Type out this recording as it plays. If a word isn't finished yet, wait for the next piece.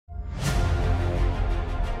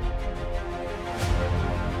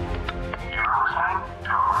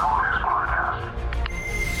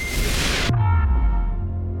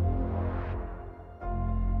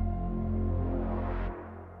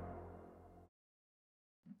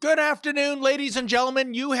Good afternoon, ladies and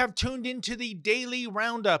gentlemen. You have tuned into the Daily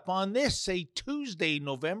Roundup on this, a Tuesday,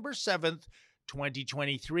 November 7th,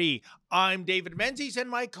 2023. I'm David Menzies and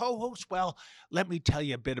my co-host, well, let me tell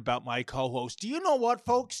you a bit about my co-host. Do you know what,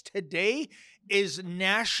 folks? Today is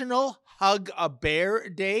National Hug a Bear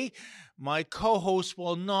Day. My co-host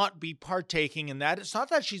will not be partaking in that. It's not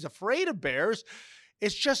that she's afraid of bears.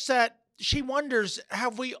 It's just that she wonders,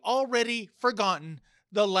 have we already forgotten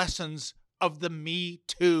the lessons of the Me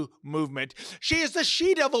Too movement? She is the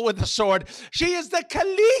she-devil with the sword. She is the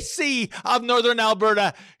Khaleesi of Northern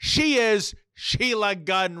Alberta. She is Sheila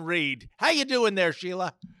Gunn Reid. How you doing there,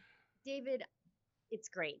 Sheila? David, it's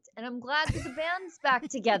great. And I'm glad that the band's back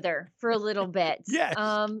together for a little bit. Yes.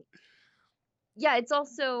 Yeah, it's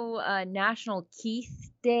also National Keith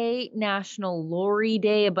Day, National Lori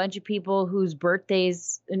Day, a bunch of people whose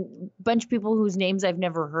birthdays, a bunch of people whose names I've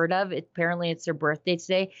never heard of. Apparently it's their birthday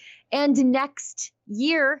today. And next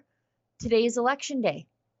year, today is election day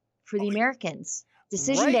for the Americans.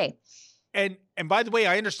 Decision day. And by the way,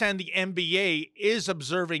 I understand the NBA is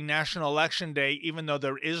observing National Election Day, even though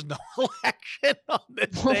there is no election on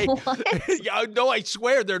this day. No, I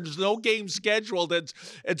swear there's no game scheduled.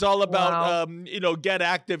 It's all about, get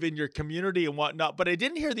active in your community and whatnot. But I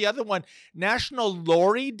didn't hear the other one. National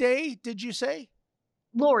Lori Day, did you say?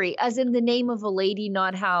 Lori, as in the name of a lady,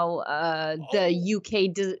 not how the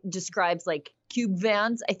UK describes like cube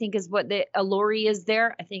vans, I think is what a lorry is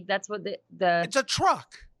there. I think that's what the It's a truck.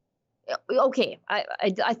 Okay,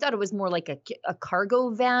 I thought it was more like a cargo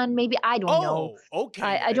van, maybe. I don't know. Okay.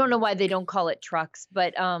 I don't know why they don't call it trucks,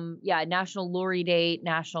 but yeah, National Lori Day,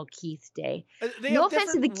 National Keith Day. No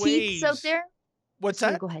offense to the Keiths out there. What's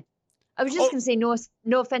that? Go ahead. I was just going to say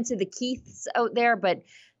no offense to the Keiths out there, but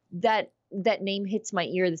that name hits my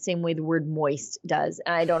ear the same way the word moist does.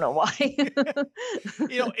 And I don't know why.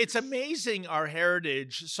 It's amazing our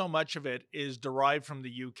heritage. So much of it is derived from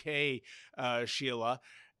the UK, Sheila.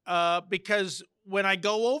 Because when I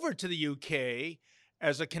go over to the UK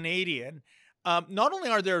as a Canadian, not only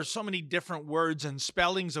are there so many different words and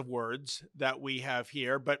spellings of words that we have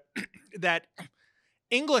here, but that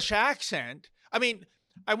English accent. I mean,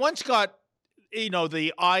 I once got,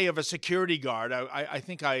 the eye of a security guard. I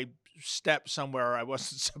think I stepped somewhere I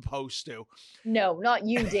wasn't supposed to. No, not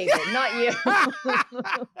you, David. Not you.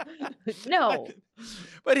 No.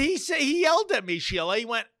 But he yelled at me, Sheila. He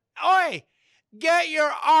went, "Oi! Get your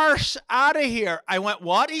arse out of here." I went,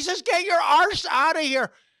 "What?" He says, "Get your arse out of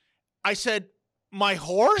here." I said, "My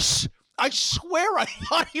horse?" I swear I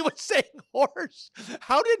thought he was saying horse.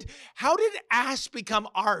 How did ass become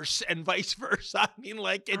arse and vice versa? I mean,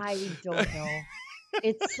 I don't know.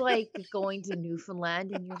 It's like going to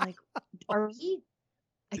Newfoundland and you're like, are we?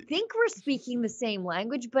 I think we're speaking the same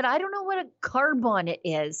language, but I don't know what a car bonnet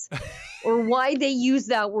is or why they use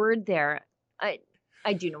that word there.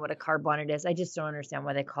 I do know what a car bonnet is. I just don't understand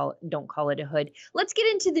why they don't call it a hood. Let's get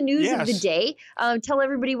into the news of the day. Tell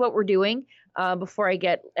everybody what we're doing before I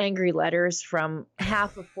get angry letters from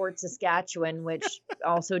half of Fort Saskatchewan, which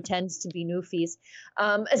also tends to be Newfies.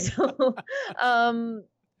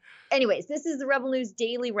 Anyways, this is the Rebel News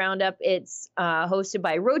Daily Roundup. It's hosted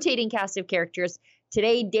by a rotating cast of characters.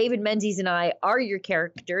 Today, David Menzies and I are your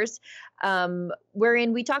characters,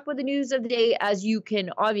 wherein we talk about the news of the day, as you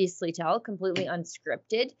can obviously tell, completely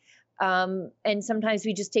unscripted. And sometimes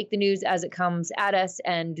we just take the news as it comes at us,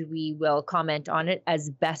 and we will comment on it as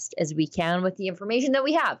best as we can with the information that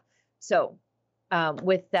we have. So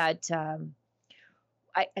with that,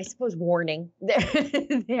 I suppose, warning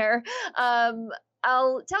there,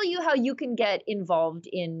 I'll tell you how you can get involved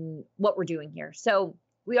in what we're doing here. So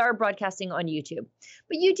we are broadcasting on YouTube,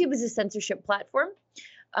 but YouTube is a censorship platform.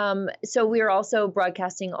 So we are also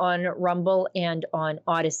broadcasting on Rumble and on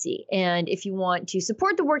Odyssey. And if you want to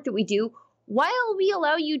support the work that we do, while we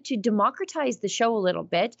allow you to democratize the show a little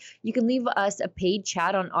bit, you can leave us a paid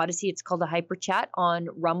chat on Odyssey. It's called a hyper chat. On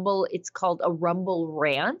Rumble, it's called a Rumble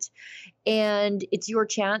rant. And it's your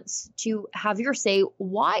chance to have your say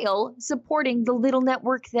while supporting the little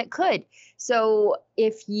network that could. So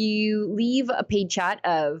if you leave a paid chat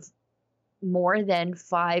of more than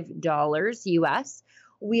 $5 US,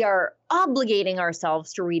 we are obligating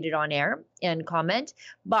ourselves to read it on air and comment,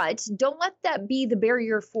 but don't let that be the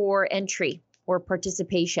barrier for entry or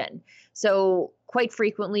participation. So quite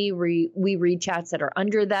frequently, we read chats that are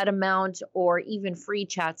under that amount or even free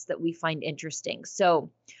chats that we find interesting.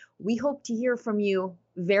 So we hope to hear from you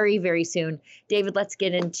very, very soon. David, let's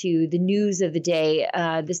get into the news of the day.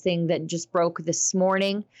 This thing that just broke this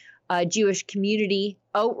morning. Jewish community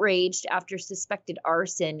outraged after suspected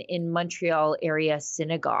arson in Montreal area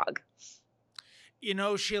synagogue. You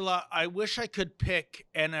know, Sheila, I wish I could pick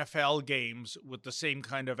NFL games with the same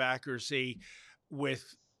kind of accuracy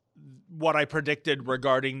with what I predicted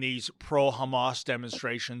regarding these pro Hamas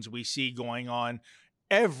demonstrations we see going on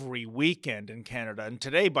every weekend in Canada. And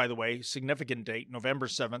today, by the way, significant date, November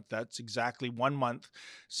 7th, that's exactly 1 month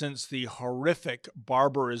since the horrific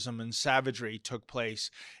barbarism and savagery took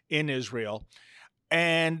place in Israel.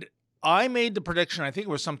 And I made the prediction, I think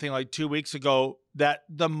it was something like 2 weeks ago, that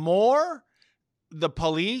the more the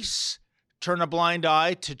police turn a blind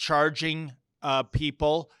eye to charging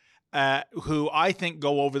people who I think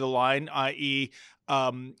go over the line, i.e.,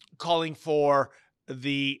 calling for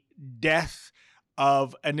the death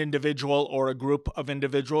of an individual or a group of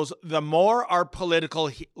individuals, the more our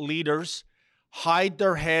political leaders hide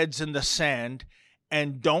their heads in the sand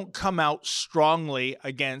and don't come out strongly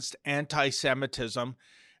against anti-Semitism,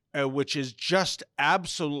 which is just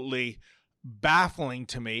absolutely baffling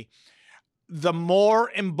to me, the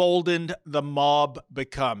more emboldened the mob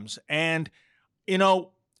becomes. And, you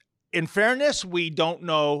know, in fairness, we don't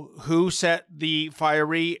know who set the fire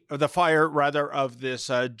of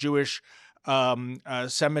this Jewish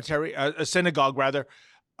synagogue rather,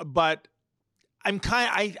 but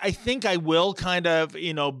I think I will kind of,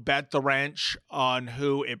 bet the ranch on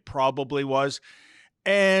who it probably was.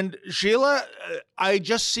 And Sheila, I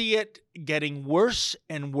just see it getting worse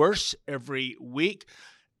and worse every week.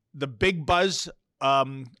 The big buzz,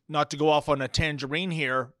 not to go off on a tangerine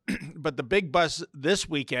here, but the big buzz this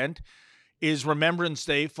weekend is Remembrance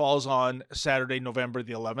Day, falls on Saturday, November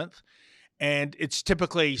the 11th. And it's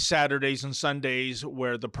typically Saturdays and Sundays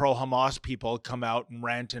where the pro-Hamas people come out and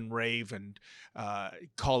rant and rave and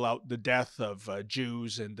call out the death of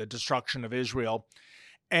Jews and the destruction of Israel.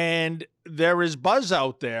 And there is buzz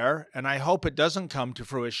out there, and I hope it doesn't come to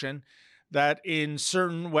fruition, that in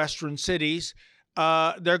certain Western cities,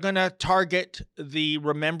 they're going to target the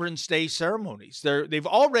Remembrance Day ceremonies. They've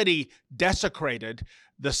already desecrated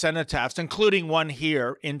the cenotaphs, including one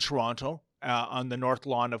here in Toronto on the north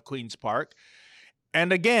lawn of Queen's Park.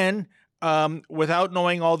 And again, without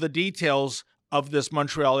knowing all the details of this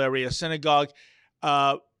Montreal area synagogue,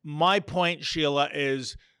 my point, Sheila,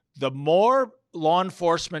 is the more law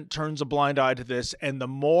enforcement turns a blind eye to this and the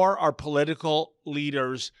more our political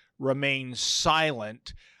leaders remain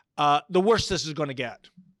silent, the worse this is going to get.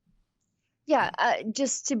 Yeah,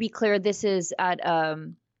 just to be clear, this is at a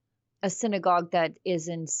synagogue that is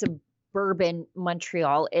in suburban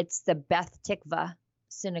Montreal. It's the Beth Tikva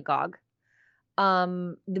Synagogue.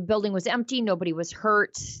 The building was empty. Nobody was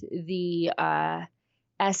hurt. The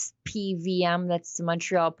SPVM, that's the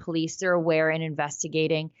Montreal Police, they're aware and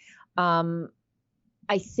investigating.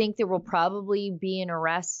 I think there will probably be an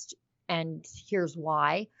arrest, and here's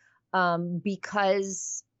why.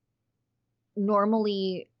 Because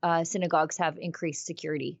normally synagogues have increased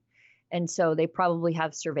security, and so they probably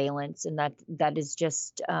have surveillance, and that is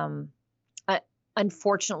just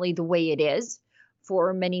unfortunately the way it is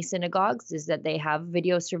for many synagogues, is that they have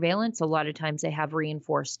video surveillance. A lot of times they have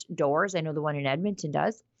reinforced doors. I know the one in Edmonton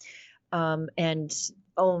does, and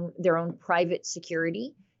own their own private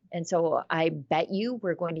security. And so I bet you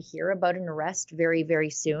we're going to hear about an arrest very, very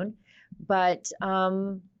soon. But I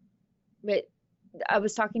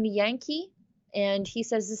was talking to Yankee, and he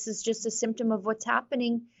says this is just a symptom of what's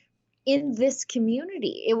happening in this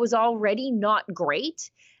community. It was already not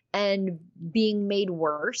great and being made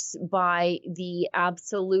worse by the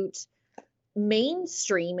absolute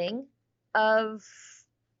mainstreaming of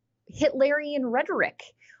Hitlerian rhetoric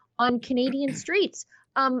on Canadian streets.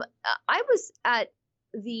 I was at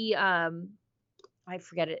the I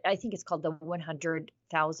forget it. I think it's called the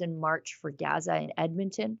 100,000 March for Gaza in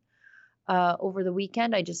Edmonton over the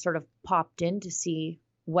weekend. I just sort of popped in to see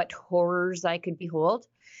what horrors I could behold.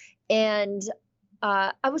 And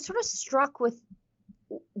I was sort of struck with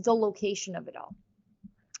the location of it all.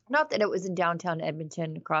 Not that it was in downtown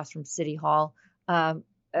Edmonton across from City Hall.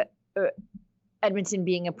 Edmonton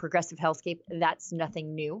being a progressive hellscape, that's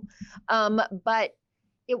nothing new. But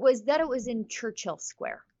it was in Churchill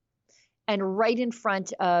Square and right in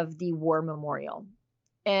front of the War Memorial.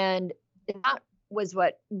 And that was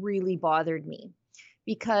what really bothered me,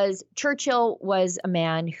 because Churchill was a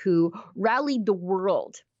man who rallied the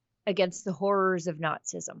world against the horrors of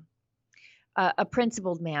Nazism, a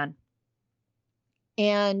principled man.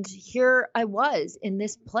 And here I was in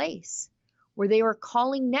this place where they were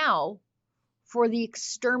calling now for the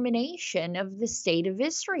extermination of the state of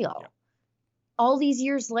Israel. Yeah. All these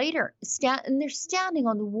years later, and they're standing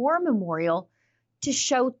on the War Memorial to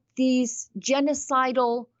shout these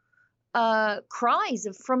genocidal cries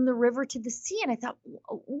of "from the river to the sea." And I thought,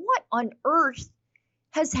 what on earth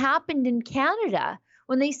has happened in Canada.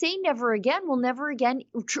 When they say never again, well, never again.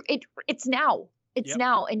 It's now. It's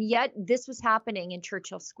now. And yet this was happening in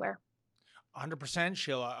Churchill Square. 100%,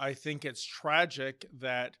 Sheila. I think it's tragic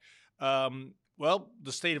that,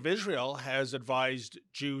 the state of Israel has advised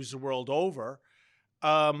Jews the world over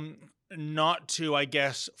not to, I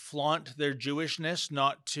guess, flaunt their Jewishness,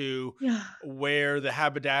 not to wear the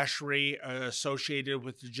haberdashery associated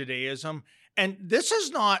with Judaism. And this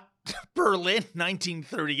is not Berlin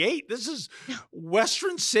 1938. This is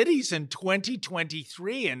Western cities in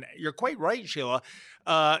 2023. And you're quite right, Sheila.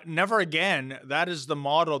 Never again. That is the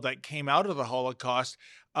motto that came out of the Holocaust.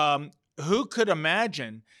 Who could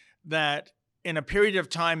imagine that in a period of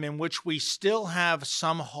time in which we still have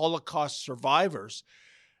some Holocaust survivors,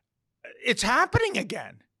 it's happening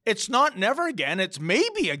again. It's not never again. It's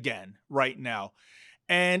maybe again right now.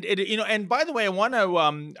 And and by the way, I want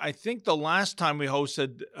to, I think the last time we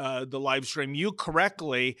hosted the live stream, you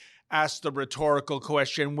correctly asked the rhetorical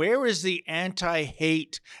question, where is the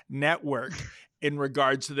anti-hate network in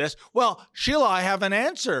regards to this? Well, Sheila, I have an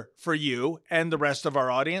answer for you and the rest of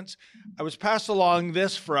our audience. I was passed along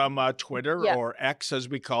this from Twitter or X, as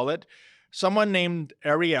we call it. Someone named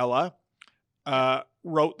Ariella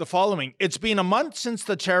wrote the following. It's been a month since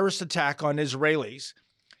the terrorist attack on Israelis.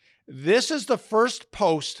 This is the first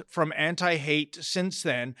post from Anti-Hate since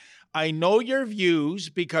then. I know your views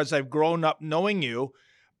because I've grown up knowing you,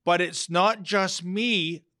 but it's not just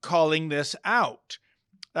me calling this out.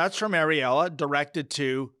 That's from Ariella, directed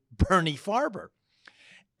to Bernie Farber.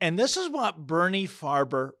 And this is what Bernie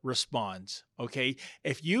Farber responds, okay?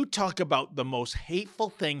 If you talk about the most hateful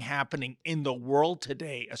thing happening in the world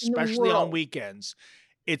today, especially on weekends,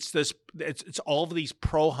 it's all of these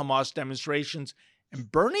pro-Hamas demonstrations. And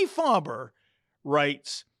Bernie Farber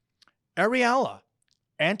writes, Ariella,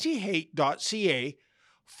 antihate.ca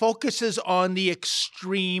focuses on the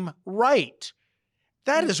extreme right.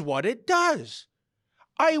 That is what it does.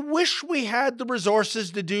 I wish we had the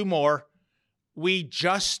resources to do more. We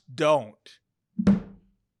just don't.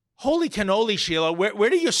 Holy cannoli, Sheila. Where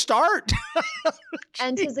do you start?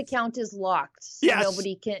 And his account is locked. So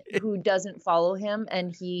nobody who doesn't follow him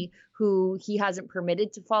and who he hasn't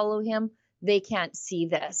permitted to follow him, they can't see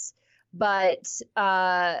this. But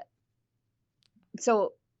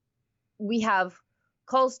so we have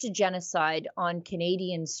calls to genocide on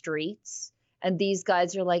Canadian streets. And these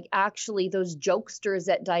guys are like, actually, those jokesters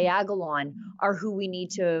at Diagolon are who we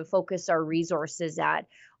need to focus our resources at.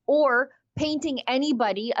 Or painting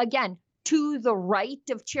anybody, again, to the right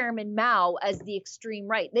of Chairman Mao as the extreme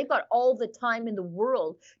right. They've got all the time in the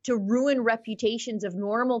world to ruin reputations of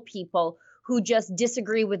normal people who just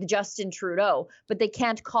disagree with Justin Trudeau, but they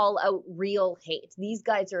can't call out real hate. These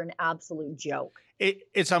guys are an absolute joke.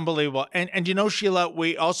 It's unbelievable. And Sheila,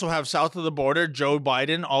 we also have south of the border, Joe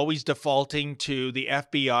Biden always defaulting to the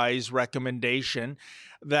FBI's recommendation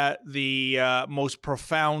that the most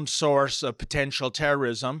profound source of potential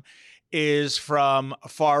terrorism is from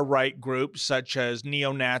far-right groups such as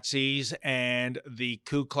neo-Nazis and the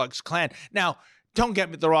Ku Klux Klan. Now, don't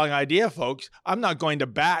get me the wrong idea, folks. I'm not going to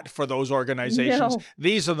bat for those organizations. No.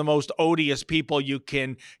 These are the most odious people you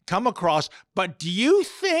can come across. But do you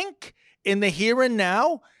think in the here and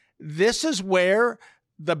now, this is where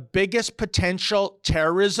the biggest potential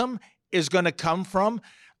terrorism is going to come from?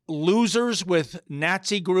 Losers with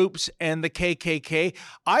Nazi groups and the KKK?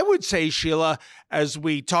 I would say, Sheila, as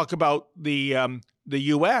we talk about the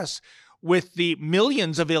U.S., with the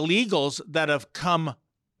millions of illegals that have come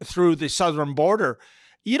through the southern border,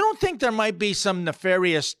 you don't think there might be some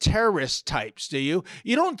nefarious terrorist types, do you?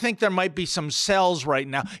 You don't think there might be some cells right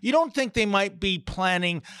now? You don't think they might be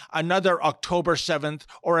planning another October 7th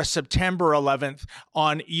or a September 11th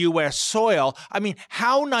on U.S. soil? I mean,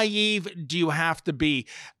 how naive do you have to be?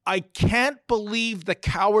 I can't believe the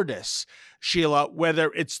cowardice, Sheila,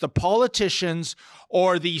 whether it's the politicians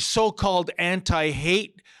or the so-called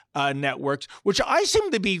anti-hate networks, which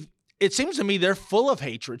it seems to me they're full of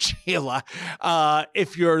hatred, Sheila,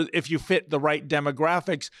 if you fit the right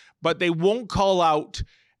demographics, but they won't call out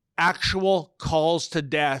actual calls to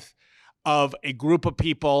death of a group of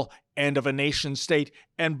people and of a nation state.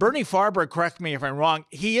 And Bernie Farber, correct me if I'm wrong,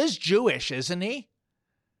 he is Jewish, isn't he?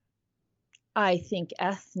 I think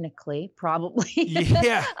ethnically, probably.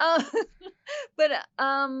 Yeah. But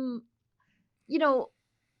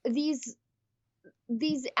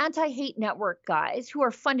these anti-hate network guys who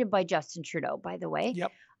are funded by Justin Trudeau, by the way.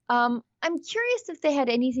 Yep. I'm curious if they had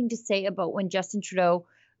anything to say about when Justin Trudeau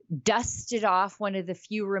dusted off one of the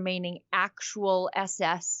few remaining actual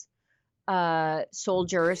SS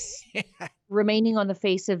soldiers remaining on the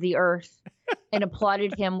face of the earth. and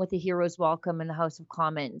applauded him with a hero's welcome in the House of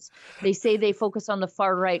Commons. They say they focus on the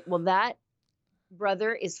far right. Well, that,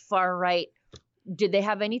 brother, is far right. Did they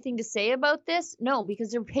have anything to say about this? No,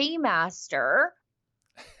 because their paymaster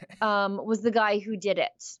was the guy who did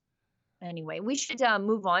it. Anyway, we should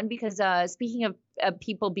move on because speaking of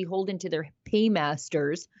people beholden to their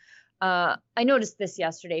paymasters, I noticed this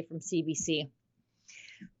yesterday from CBC.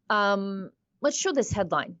 Let's show this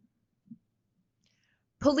headline.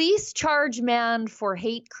 Police charge man for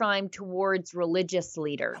hate crime towards religious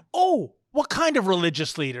leader. Oh, what kind of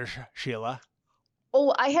religious leader, Sheila?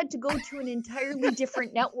 Oh, I had to go to an entirely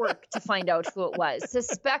different network to find out who it was.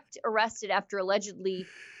 Suspect arrested after alleged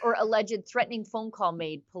threatening phone call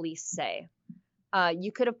made, police say.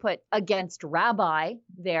 You could have put against rabbi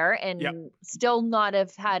there and still not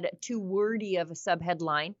have had too wordy of a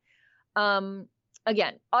subheadline.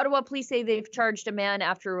 Again, Ottawa police say they've charged a man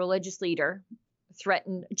after a religious leader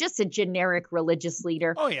threatened, just a generic religious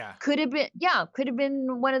leader. Oh, yeah. Could have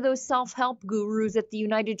been one of those self-help gurus at the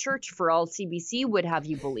United Church, for all CBC would have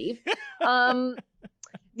you believe. The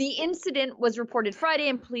incident was reported Friday,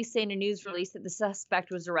 and police say in a news release that the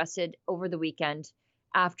suspect was arrested over the weekend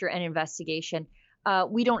after an investigation.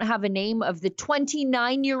 We don't have a name of the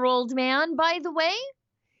 29-year-old man, by the way.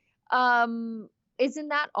 Isn't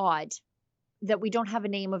that odd that we don't have a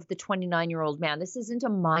name of the 29-year-old man? This isn't a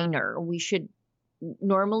minor.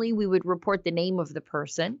 Normally, we would report the name of the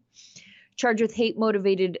person. Charged with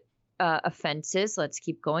hate-motivated offenses. Let's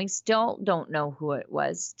keep going. Still don't know who it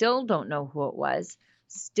was.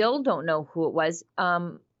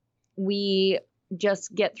 We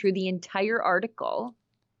just get through the entire article,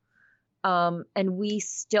 and we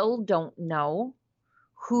still don't know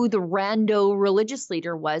who the rando religious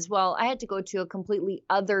leader was. Well, I had to go to a completely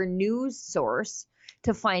other news source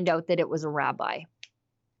to find out that it was a rabbi.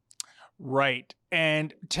 Right.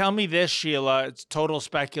 And tell me this, Sheila, it's total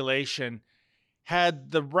speculation.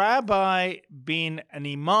 Had the rabbi been an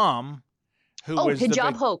imam who was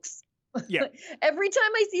hijab hoax. Yeah. Every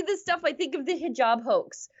time I see this stuff, I think of the hijab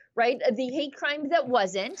hoax, right? The hate crime that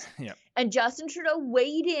wasn't. Yeah. And Justin Trudeau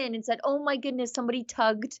weighed in and said, oh my goodness, somebody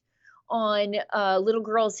tugged on a little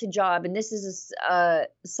girl's hijab, and this is a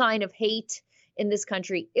sign of hate in this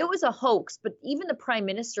country. It was a hoax, but even the prime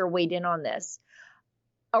minister weighed in on this.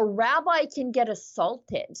 A rabbi can get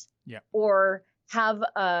assaulted or have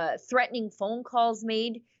threatening phone calls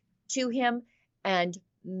made to him, and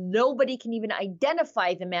nobody can even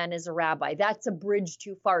identify the man as a rabbi. That's a bridge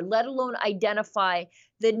too far, let alone identify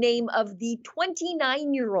the name of the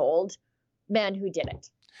 29-year-old man who did it.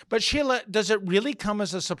 But Sheila, does it really come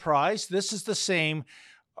as a surprise? This is the same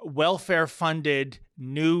welfare-funded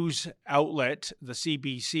news outlet, the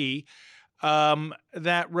CBC,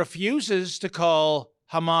 that refuses to call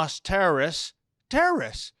Hamas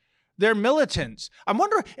terrorists. They're militants. I'm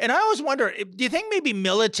wondering, and I always wonder, do you think maybe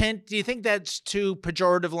militant, do you think that's too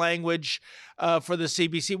pejorative language for the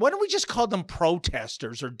CBC? Why don't we just call them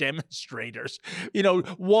protesters or demonstrators?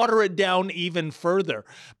 Water it down even further.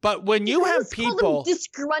 But when you have people... Call them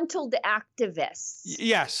disgruntled activists.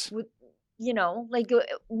 Yes.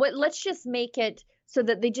 Let's just make it so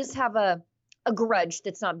that they just have a grudge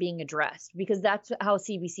that's not being addressed, because that's how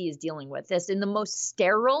CBC is dealing with this in the most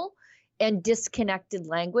sterile and disconnected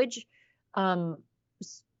language,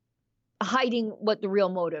 hiding what the real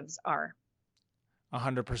motives are.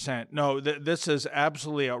 100%. No, this is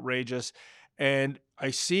absolutely outrageous. And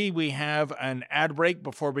I see we have an ad break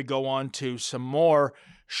before we go on to some more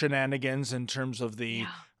shenanigans in terms of the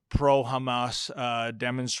pro-Hamas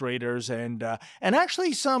demonstrators and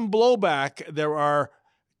actually some blowback. There are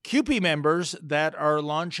CUPE members that are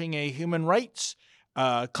launching a human rights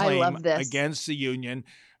claim against the union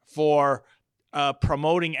for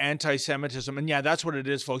promoting anti-Semitism. And that's what it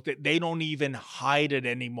is, folks. They don't even hide it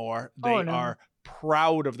anymore. They are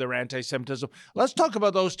proud of their anti-Semitism. Let's talk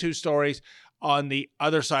about those two stories on the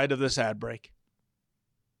other side of this ad break.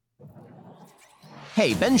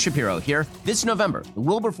 Hey, Ben Shapiro here. This November, the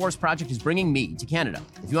Wilberforce Project is bringing me to Canada.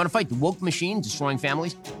 If you want to fight the woke machine destroying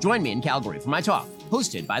families, join me in Calgary for my talk,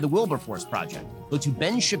 hosted by the Wilberforce Project. Go to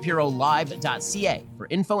benshapirolive.ca for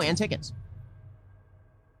info and tickets.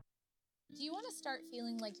 Do you want to start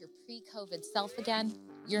feeling like your pre-COVID self again?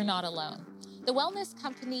 You're not alone. The wellness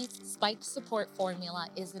company's Spike Support Formula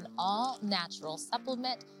is an all-natural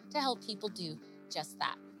supplement to help people do just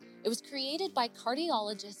that. It was created by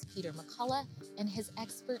cardiologist Peter McCullough and his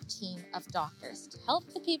expert team of doctors to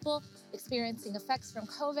help the people experiencing effects from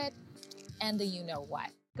COVID and the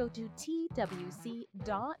you-know-what. Go to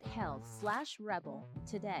twc.health/rebel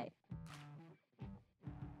today.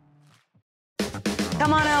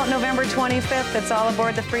 Come on out November 25th. It's all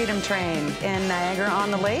aboard the Freedom Train in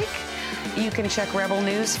Niagara-on-the-Lake. You can check Rebel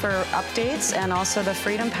News for updates and also the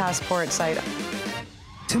Freedom Passport site.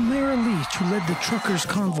 Tamara Leach, who led the Truckers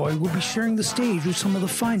Convoy, will be sharing the stage with some of the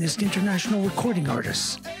finest international recording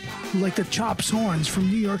artists, like the Chops Horns from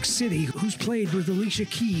New York City, who's played with Alicia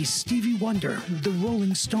Keys, Stevie Wonder, the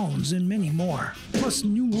Rolling Stones, and many more. Plus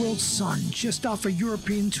New World Sun, just off a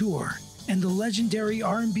European tour, and the legendary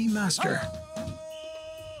R&B master,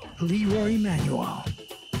 Leroy Emanuel.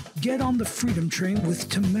 Get on the Freedom Train with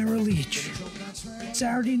Tamara Leach.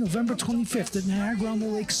 Saturday, November 25th at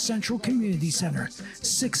Niagara-on-the-Lake Central Community Center,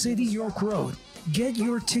 680 York Road. Get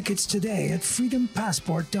your tickets today at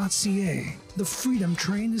freedompassport.ca. The Freedom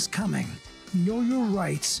Train is coming. Know your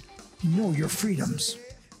rights. Know your freedoms.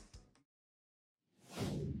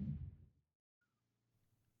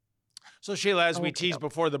 So, Sheila, as we teased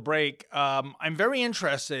before the break, I'm very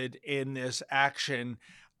interested in this action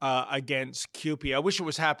against CUPE. I wish it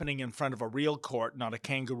was happening in front of a real court, not a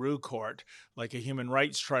kangaroo court, like a human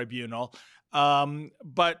rights tribunal.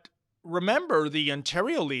 But remember the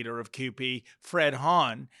Ontario leader of CUPE, Fred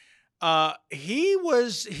Hahn,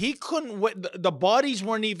 he couldn't wait. The bodies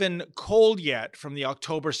weren't even cold yet from the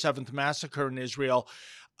October 7th massacre in Israel.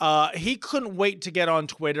 He couldn't wait to get on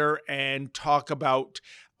Twitter and talk about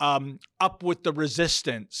up with the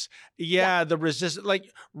resistance. Yeah. The resistance,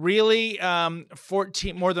 like really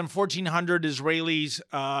more than 1,400 Israelis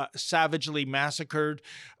savagely massacred,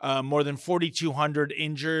 more than 4,200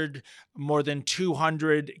 injured, more than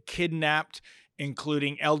 200 kidnapped,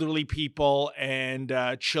 including elderly people and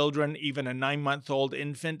children, even a 9-month-old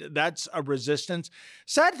infant. That's a resistance.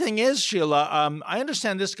 Sad thing is, Sheila, I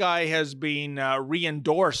understand this guy has been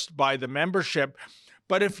re-endorsed by the membership.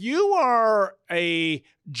 But if you are a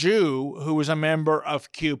Jew who is a member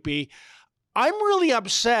of CUPE, I'm really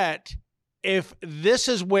upset if this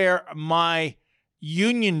is where my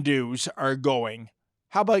union dues are going.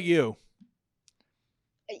 How about you?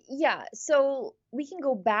 Yeah, so we can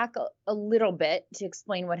go back a little bit to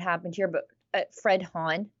explain what happened here. But Fred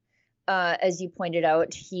Hahn, as you pointed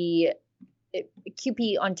out, CUPE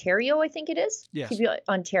Ontario, I think it is. Yes. CUPE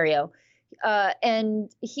Ontario. And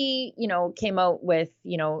he, came out with,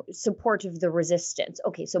 support of the resistance.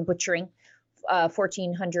 Okay, so butchering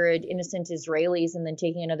 1,400 innocent Israelis and then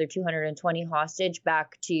taking another 220 hostage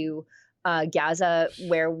back to Gaza,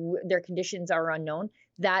 where their conditions are unknown.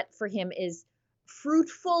 That for him is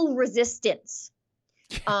fruitful resistance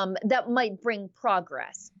that might bring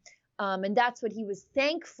progress. And that's what he was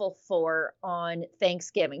thankful for on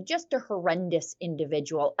Thanksgiving. Just a horrendous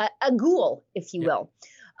individual, a ghoul, if you will.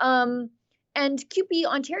 And CUPE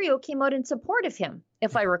Ontario came out in support of him,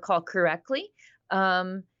 if I recall correctly.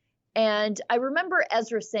 And I remember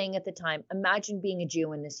Ezra saying at the time, imagine being a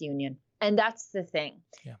Jew in this union. And that's the thing.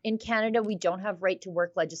 Yeah. In Canada, we don't have right to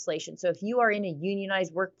work legislation. So if you are in a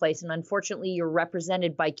unionized workplace, and unfortunately you're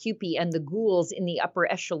represented by CUPE and the ghouls in the upper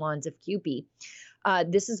echelons of CUPE,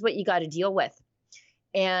 this is what you got to deal with.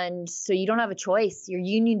 And so you don't have a choice. Your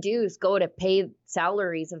union dues go to pay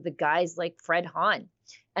salaries of the guys like Fred Hahn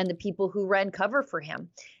and the people who ran cover for him.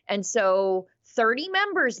 And so 30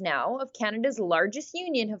 members now of Canada's largest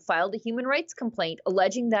union have filed a human rights complaint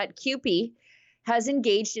alleging that CUPE has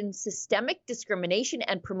engaged in systemic discrimination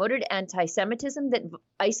and promoted anti-Semitism that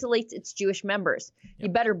isolates its Jewish members. Yep. You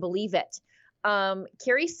better believe it.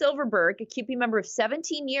 Carrie Silverberg, a CUPE member of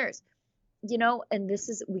 17 years, and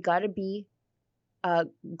we got to be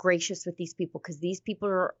gracious with these people because these people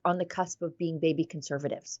are on the cusp of being baby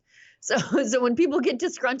conservatives. So when people get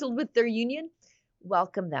disgruntled with their union,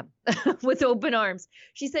 welcome them with open arms.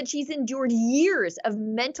 She said she's endured years of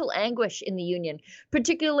mental anguish in the union,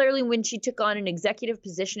 particularly when she took on an executive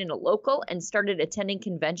position in a local and started attending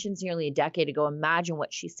conventions nearly a decade ago. Imagine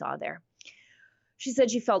what she saw there. She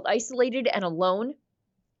said she felt isolated and alone.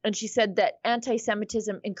 And she said that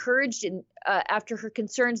anti-Semitism after her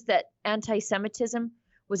concerns that anti-Semitism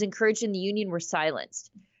was encouraged in the union were silenced.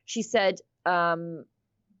 She said her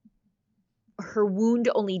wound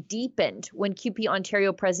only deepened when CUPE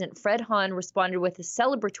Ontario President Fred Hahn responded with a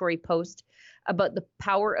celebratory post about the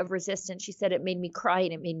power of resistance. She said, it made me cry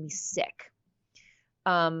and it made me sick.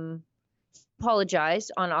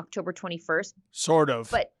 Apologized on October 21st. Sort of.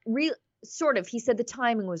 But sort of. He said the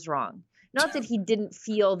timing was wrong. Not that he didn't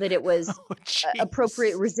feel that it was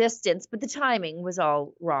appropriate resistance, but the timing was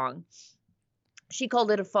all wrong. She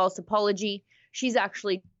called it a false apology. She's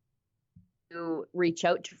actually to reach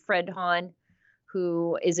out to Fred Hahn,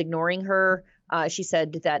 who is ignoring her. She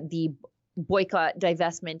said that the boycott,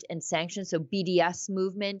 divestment, and sanctions, so BDS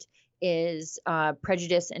movement, is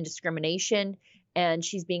prejudice and discrimination, and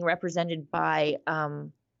she's being represented by a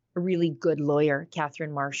really good lawyer,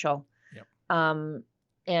 Catherine Marshall. Yep.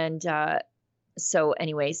 So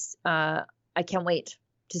anyways, I can't wait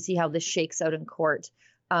to see how this shakes out in court.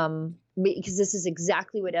 Because this is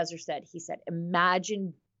exactly what Ezra said. He said,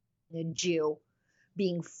 imagine a Jew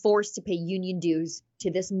being forced to pay union dues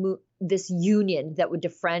to this union that would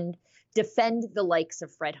defend the likes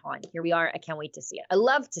of Fred Hahn. Here we are. I can't wait to see it. I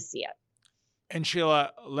love to see it. And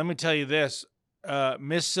Sheila, let me tell you this,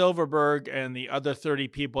 Miss Silverberg and the other 30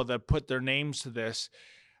 people that put their names to this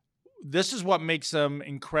is what makes them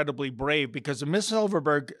incredibly brave, because Miss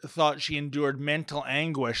Silverberg thought she endured mental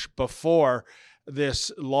anguish before this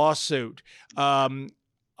lawsuit.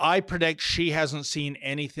 I predict she hasn't seen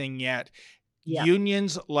anything yet. Yeah.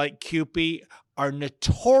 Unions like CUPE are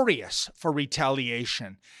notorious for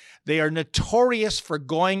retaliation. They are notorious for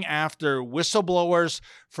going after whistleblowers,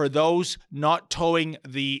 for those not towing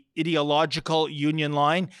the ideological union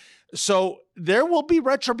line. So there will be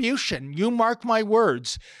retribution. You mark my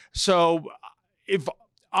words. So if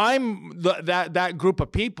I'm that group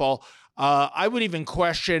of people, I would even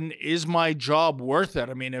question, is my job worth it?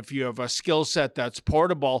 I mean, if you have a skill set that's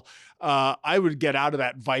portable, I would get out of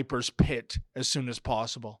that viper's pit as soon as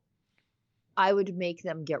possible. I would make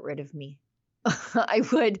them get rid of me. I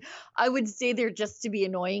would stay there just to be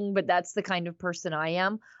annoying, but that's the kind of person I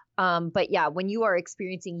am. But yeah, when you are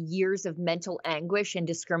experiencing years of mental anguish and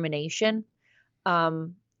discrimination,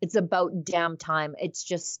 it's about damn time. It's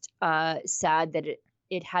just sad that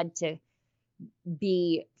it had to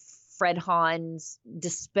be Fred Hahn's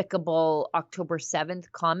despicable October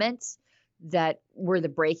 7th comments that were the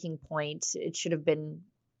breaking point. It should have been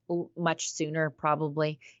much sooner,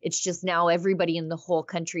 probably. It's just now everybody in the whole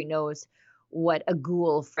country knows what a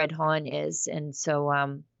ghoul Fred Hahn is. And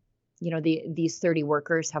so, these 30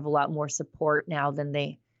 workers have a lot more support now than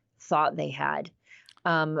they thought they had.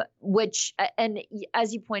 And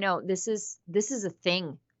as you point out, this is a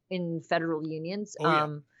thing in federal unions. Oh, yeah.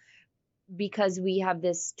 Because we have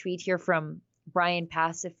this tweet here from Brian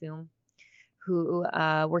Pasifum, who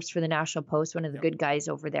works for the National Post, one of the good guys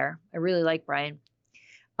over there. I really like Brian.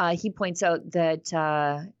 He points out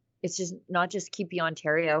that it's just not just CUPE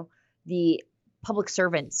Ontario, the public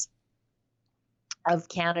servants of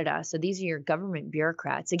Canada. So these are your government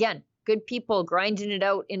bureaucrats. Again, good people grinding it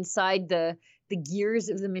out inside the gears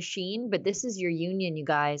of the machine. But this is your union, you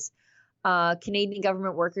guys. Canadian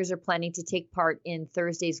government workers are planning to take part in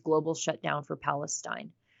Thursday's global shutdown for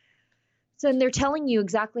Palestine. So they're telling you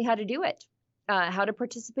exactly how to do it, how to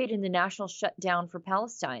participate in the national shutdown for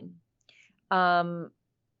Palestine. So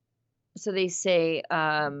they say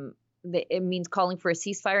it means calling for a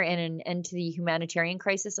ceasefire and an end to the humanitarian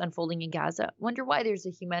crisis unfolding in Gaza. Wonder why there's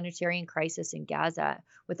a humanitarian crisis in Gaza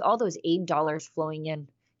with all those aid dollars flowing in.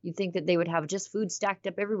 You'd think that they would have just food stacked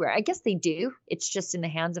up everywhere. I guess they do. It's just in the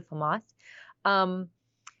hands of Hamas.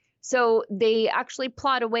 So they actually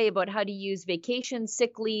plot a way about how to use vacation,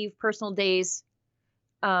 sick leave, personal days.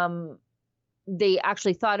 They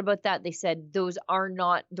actually thought about that. They said those are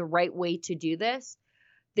not the right way to do this.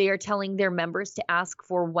 They are telling their members to ask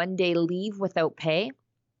for 1 day leave without pay,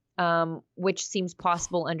 which seems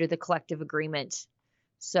possible under the collective agreement.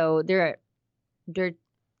 So they're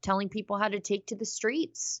telling people how to take to the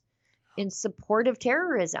streets in support of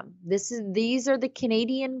terrorism. These are the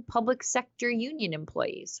Canadian public sector union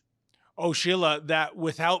employees. Oh, Sheila, that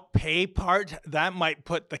without pay part, that might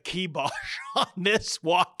put the kibosh on this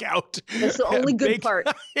walkout. That's the only good part.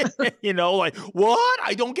 Like, what?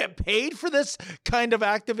 I don't get paid for this kind of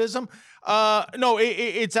activism? No,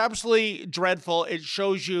 it's absolutely dreadful. It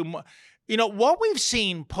shows you, what we've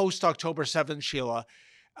seen post-October 7th, Sheila,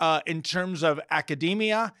 in terms of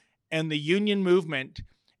academia and the union movement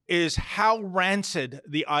is how rancid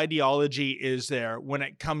the ideology is there when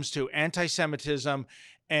it comes to anti-Semitism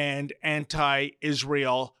and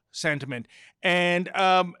anti-Israel sentiment. And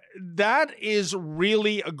that is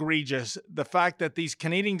really egregious. The fact that these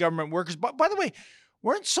Canadian government workers, by the way,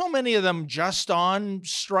 weren't so many of them just on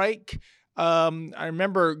strike? I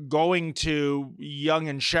remember going to Yonge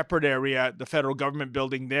and Sheppard area at the federal government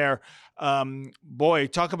building there. Boy,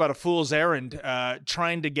 talk about a fool's errand,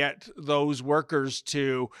 trying to get those workers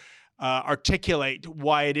to articulate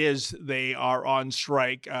why it is they are on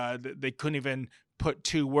strike. They couldn't even put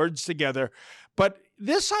two words together. But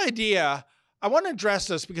this idea, I want to address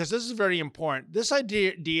this because this is very important. This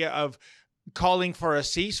idea of calling for a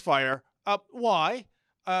ceasefire, why?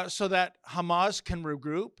 So that Hamas can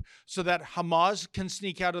regroup, so that Hamas can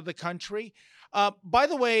sneak out of the country. By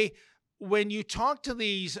the way, when you talk to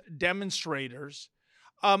these demonstrators,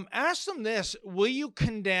 ask them this: will you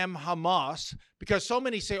condemn Hamas? Because so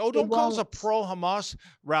many say, oh, don't call us a pro-Hamas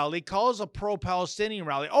rally, call us a pro-Palestinian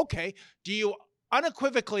rally. Okay, do you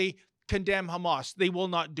unequivocally condemn Hamas? They will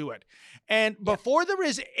not do it. And before there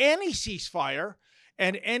is any ceasefire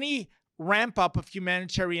and any ramp up of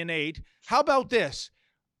humanitarian aid, how about this?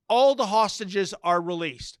 All the hostages are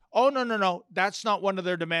released. Oh, no. That's not one of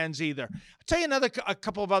their demands either. I'll tell you a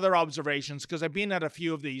couple of other observations, because I've been at a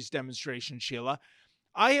few of these demonstrations, Sheila.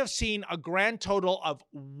 I have seen a grand total of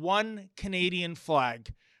 1 Canadian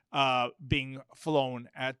flag being flown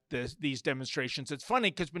at these demonstrations. It's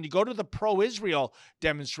funny because when you go to the pro-Israel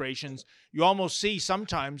demonstrations, you almost see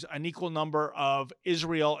sometimes an equal number of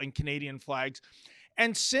Israel and Canadian flags.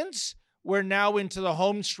 And since we're now into the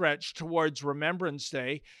home stretch towards Remembrance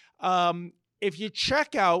Day, if you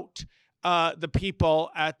check out the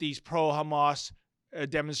people at these pro-Hamas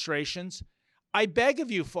demonstrations, I beg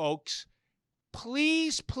of you folks,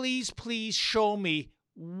 please show me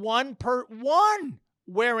one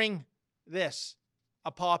wearing this,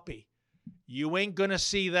 a poppy. You ain't gonna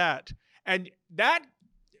see that. And that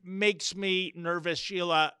makes me nervous,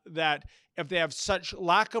 Sheila, that if they have such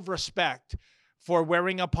lack of respect for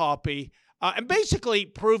wearing a poppy, and basically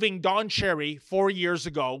proving Don Cherry 4 years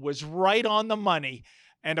ago was right on the money,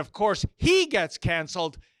 and of course he gets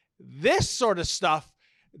canceled, this sort of stuff,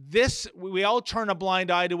 we all turn a blind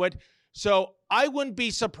eye to it. So I wouldn't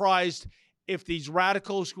be surprised if these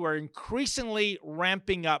radicals who are increasingly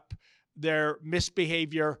ramping up their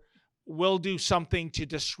misbehavior will do something to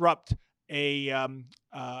disrupt getting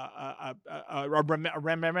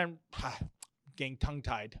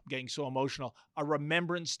tongue-tied, getting so emotional, a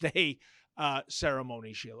Remembrance Day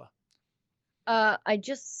ceremony, Sheila. I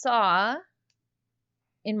just saw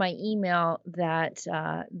in my email that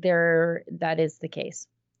that is the case.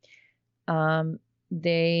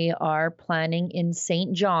 They are planning in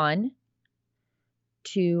St. John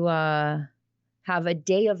to have a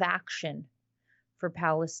day of action for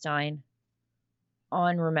Palestine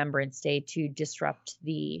on Remembrance Day to disrupt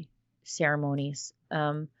the ceremonies. I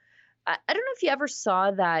don't know if you ever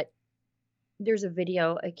saw that. There's a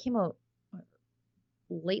video, it came out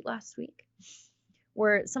late last week,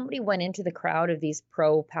 where somebody went into the crowd of these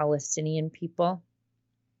pro-Palestinian people.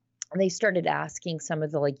 And they started asking some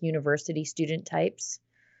of the university student types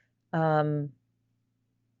who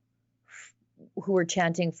were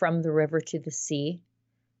chanting from the river to the sea.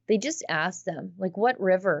 They just asked them, what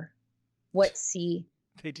river, what sea?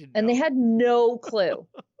 They didn't and know. They had no clue.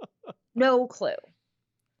 No clue.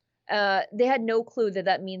 They had no clue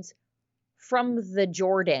that means from the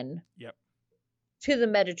Jordan to the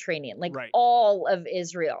Mediterranean, right. All of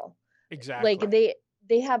Israel. Exactly.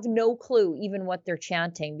 They have no clue even what they're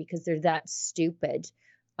chanting because they're that stupid.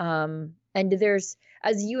 And there's,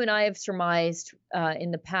 as you and I have surmised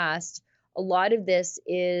in the past, a lot of this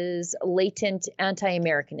is latent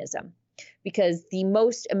anti-Americanism, because the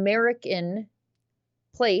most American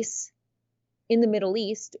place in the Middle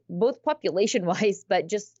East, both population-wise, but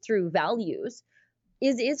just through values,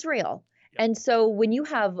 is Israel. Yep. And so when you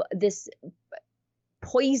have this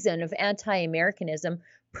poison of anti-Americanism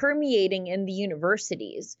permeating in the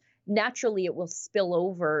universities, naturally it will spill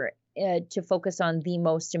over to focus on the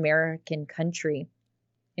most American country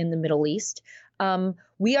in the Middle East.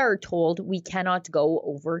 We are told we cannot go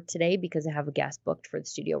over today because I have a guest booked for the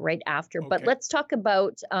studio right after. Okay. But let's talk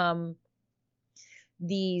about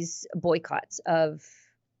these boycotts of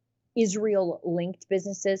Israel-linked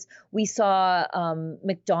businesses. We saw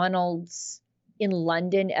McDonald's in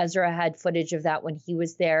London. Ezra had footage of that when he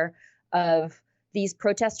was there, of these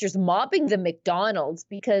protesters mobbing the McDonald's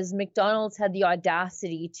because McDonald's had the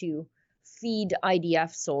audacity to feed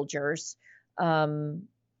IDF soldiers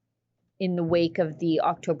in the wake of the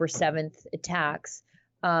October 7th attacks.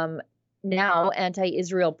 Now,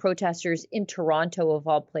 anti-Israel protesters in Toronto, of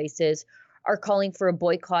all places, are calling for a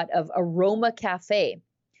boycott of Aroma Cafe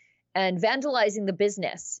and vandalizing the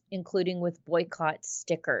business, including with boycott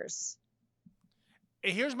stickers.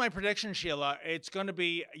 Here's my prediction, Sheila. It's going to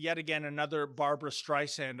be yet again another Barbara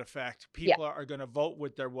Streisand effect. People are going to vote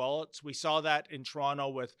with their wallets. We saw that in Toronto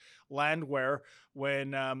with Landwehr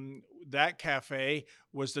when that cafe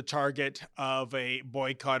was the target of a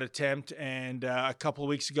boycott attempt. And a couple of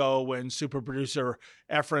weeks ago when super producer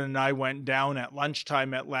Efren and I went down at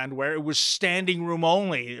lunchtime at Landwehr, it was standing room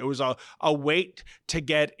only. It was a wait to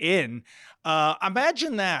get in.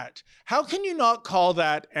 Imagine that. How can you not call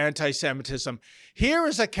that anti-Semitism? Here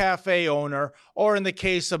is a cafe owner, or in the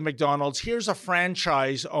case of McDonald's, here's a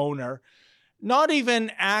franchise owner, not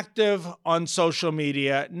even active on social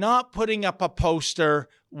media, not putting up a poster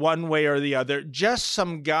one way or the other, just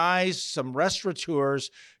some guys, some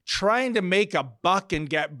restaurateurs trying to make a buck and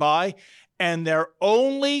get by, and their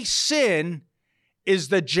only sin is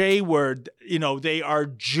the J word. You know, they are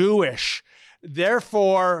Jewish.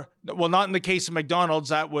 Therefore, well, not in the case of McDonald's,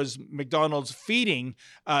 that was McDonald's feeding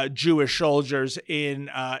Jewish soldiers in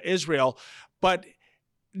Israel. But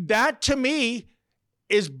that, to me,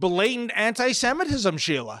 is blatant anti-Semitism,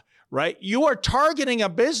 Sheila, right? You are targeting a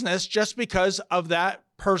business just because of that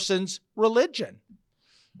person's religion.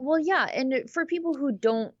 Well, yeah. And for people who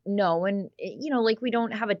don't know, and, like, we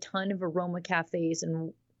don't have a ton of aroma cafes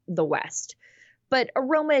in the West, but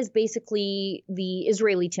Aroma is basically the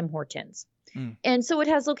Israeli Tim Hortons. And so it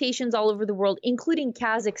has locations all over the world, including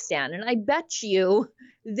Kazakhstan. And I bet you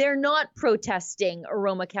they're not protesting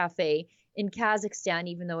Aroma Cafe in Kazakhstan,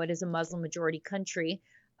 even though it is a Muslim majority country.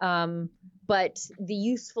 But the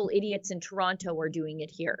useful idiots in Toronto are doing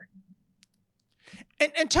it here.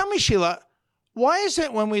 And tell me, Sheila, why is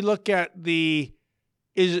it when we look at the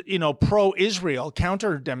pro-Israel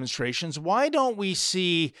counter demonstrations, why don't we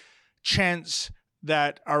see chants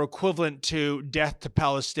that are equivalent to death to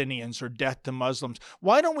Palestinians or death to Muslims?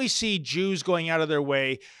 Why don't we see Jews going out of their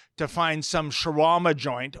way to find some shawarma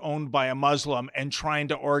joint owned by a Muslim and trying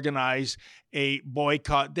to organize a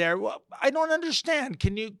boycott there? Well, I don't understand.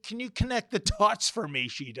 Can you connect the dots for me,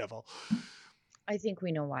 She-Devil? I think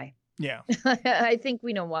we know why. Yeah. I think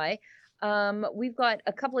we know why. We've got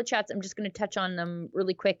a couple of chats. I'm just going to touch on them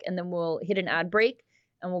really quick, and then we'll hit an ad break,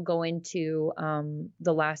 and we'll go into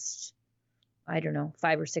the last,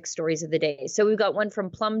 5 or 6 stories of the day. So we've got one from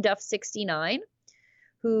PlumDuff69,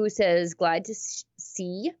 who says, glad to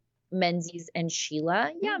see Menzies and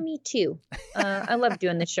Sheila. Yeah, me too. I love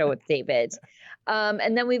doing the show with David.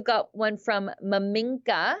 And then we've got one from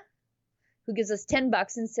Maminka, who gives us $10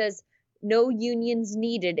 and says, no unions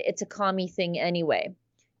needed. It's a commie thing anyway.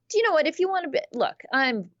 Do you know what? If you want to look,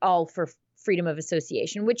 I'm all for freedom of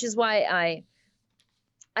association, which is why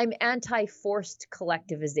I'm anti-forced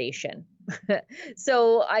collectivization.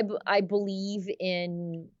 So I believe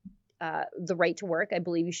in the right to work. I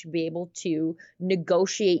believe you should be able to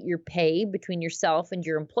negotiate your pay between yourself and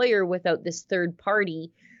your employer without this third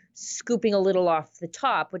party scooping a little off the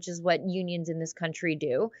top, which is what unions in this country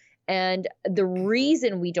do. And the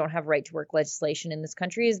reason we don't have right to work legislation in this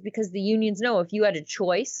country is because the unions know if you had a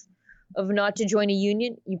choice of not to join a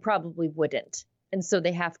union, you probably wouldn't. And so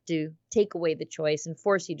they have to take away the choice and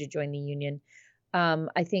force you to join the union.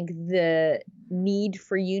 I think the need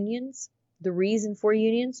for unions, the reason for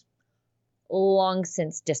unions, long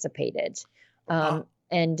since dissipated.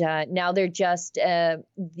 And now they're just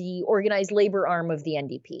the organized labor arm of the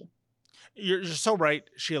NDP. You're so right,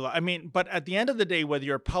 Sheila. I mean, but at the end of the day, whether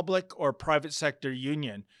you're a public or private sector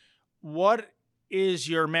union, what is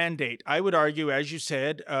your mandate? I would argue, as you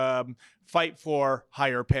said, fight for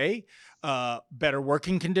higher pay, better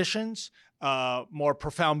working conditions, more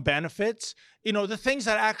profound benefits, the things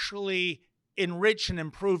that actually enrich and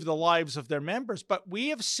improve the lives of their members. But we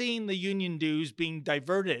have seen the union dues being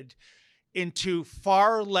diverted into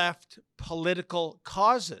far left political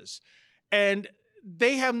causes. And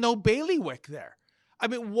they have no bailiwick there. I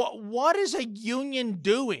mean, what is a union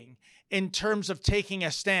doing in terms of taking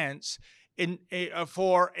a stance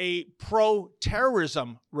for a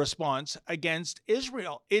pro-terrorism response against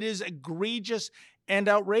Israel? It is egregious and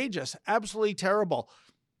outrageous, absolutely terrible.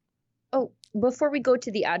 Oh, before we go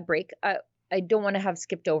to the ad break, I don't want to have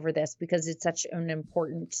skipped over this because it's such an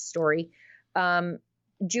important story.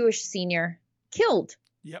 Jewish senior killed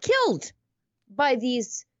by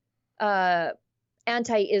these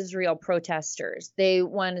anti-Israel protesters. They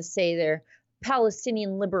want to say they're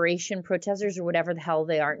Palestinian liberation protesters or whatever the hell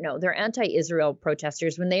they are. No, they're anti-Israel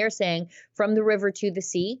protesters. When they are saying from the river to the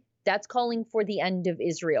sea, that's calling for the end of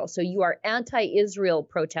Israel. So you are anti-Israel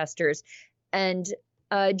protesters. And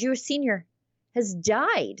Jewish senior has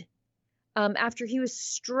died after he was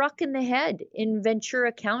struck in the head in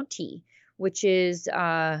Ventura County, which is,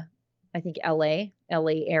 I think, LA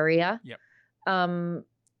area. Yep.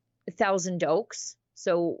 Thousand Oaks,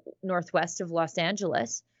 so northwest of Los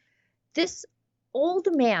Angeles. This old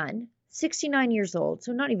man, 69 years old,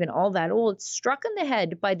 so not even all that old, struck in the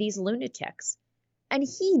head by these lunatics, and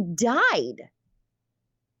he died.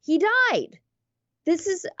 He died. This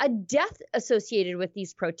is a death associated with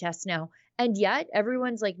these protests now, and yet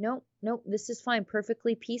everyone's like, no, this is fine,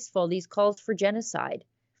 perfectly peaceful. These calls for genocide.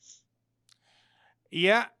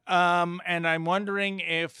 Yeah, and I'm wondering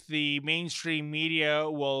if the mainstream media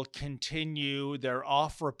will continue their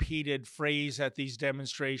oft-repeated phrase at these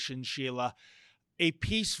demonstrations, Sheila, a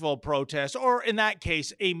peaceful protest, or in that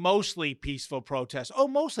case, a mostly peaceful protest. Oh,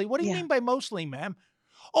 mostly? What do you mean by mostly, ma'am?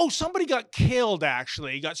 Oh, somebody got killed,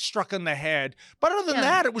 actually. Got struck in the head. But other than Yeah.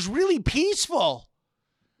 that, it was really peaceful.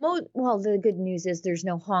 Well, the good news is there's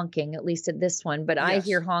no honking, at least at this one, but I Yes.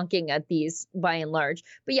 hear honking at these by and large.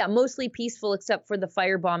 But yeah, mostly peaceful except for the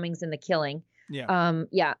fire bombings and the killing. Yeah.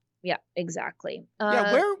 Yeah, exactly.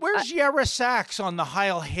 Yeah, where's Yara Sachs on the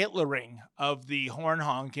Heil Hitlering of the horn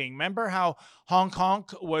honking? Remember how honk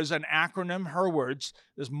honk was an acronym, her words,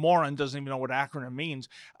 this moron doesn't even know what acronym means,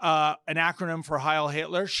 an acronym for Heil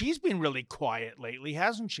Hitler? She's been really quiet lately,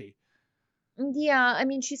 hasn't she? Yeah, I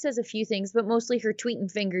mean, she says a few things, but mostly her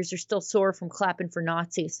tweeting fingers are still sore from clapping for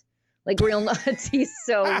Nazis, like real Nazis.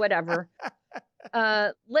 So whatever.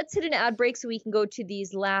 Let's hit an ad break so we can go to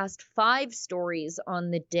these last 5 stories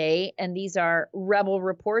on the day. And these are Rebel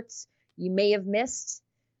reports you may have missed,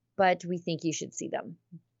 but we think you should see them.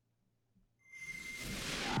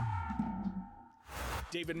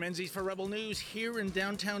 David Menzies for Rebel News here in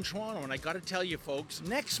downtown Toronto. And I got to tell you, folks,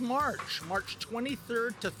 next March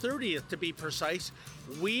 23rd to 30th to be precise,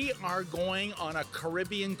 we are going on a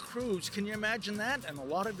Caribbean cruise. Can you imagine that? And a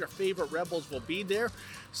lot of your favorite Rebels will be there,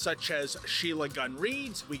 such as Sheila Gunn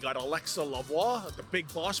Reeds. We got Alexa Lavoie, the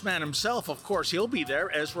big boss man himself. Of course, he'll be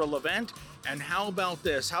there. Ezra Levant. And how about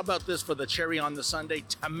this? How about this for the cherry on the sundae?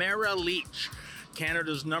 Tamara Leach,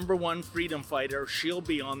 Canada's #1 freedom fighter. She'll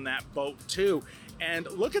be on that boat too. And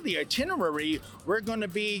look at the itinerary. We're going to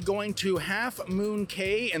be going to Half Moon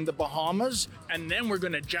Cay in the Bahamas, and then we're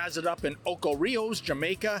going to jazz it up in Ocho Rios,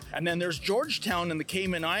 Jamaica, and then there's Georgetown in the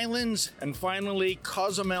Cayman Islands, and finally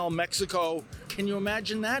Cozumel, Mexico. Can you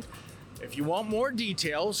imagine that? If you want more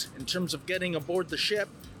details in terms of getting aboard the ship,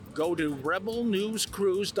 go to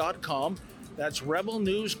rebelnewscruise.com. That's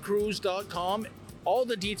rebelnewscruise.com. All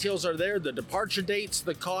the details are there, the departure dates,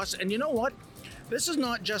 the costs, and you know what? This is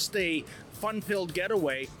not just a fun-filled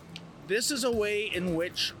getaway. This is a way in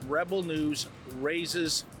which Rebel News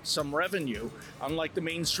raises some revenue. Unlike the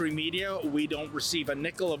mainstream media, we don't receive a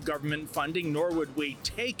nickel of government funding, nor would we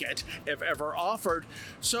take it if ever offered.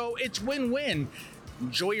 So it's win-win.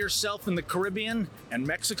 Enjoy yourself in the Caribbean and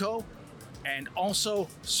Mexico, and also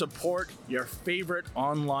support your favorite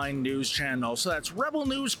online news channel. So that's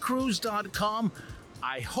rebelnewscruise.com.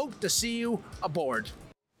 I hope to see you aboard.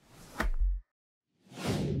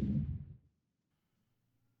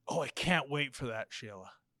 Oh, I can't wait for that,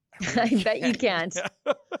 Sheila. I bet you can't.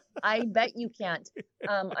 I bet you can't.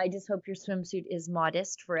 I just hope your swimsuit is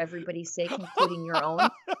modest for everybody's sake, including your own.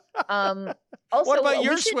 Also, what about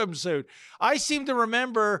your swimsuit? I seem to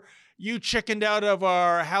remember you chickened out of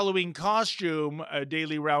our Halloween costume,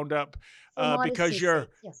 Daily Roundup, because your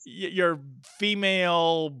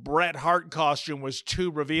female Bret Hart costume was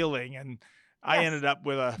too revealing, and I ended up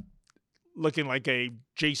with looking like a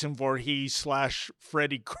Jason Voorhees /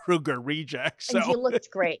 Freddy Krueger reject. So. And you looked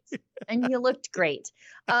great.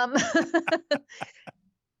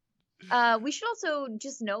 We should also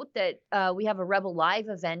just note that we have a Rebel Live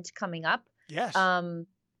event coming up. Yes. I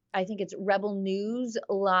think it's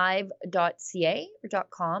rebelnewslive.ca or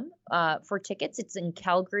 .com for tickets. It's in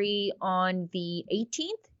Calgary on the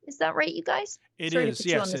 18th. Is that right, you guys? It is,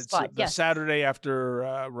 yes. It's the Saturday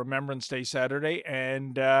after Remembrance Day Saturday.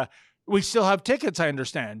 And we still have tickets, I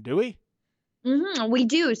understand. Do we? Mm-hmm, we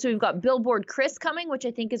do. So we've got Billboard Chris coming, which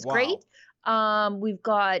I think is great. We've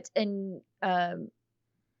got an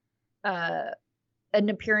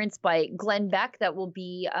appearance by Glenn Beck that will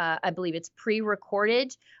be, I believe it's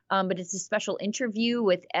pre-recorded, but it's a special interview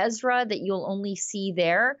with Ezra that you'll only see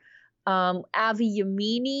there. Avi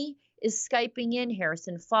Yamini is Skyping in,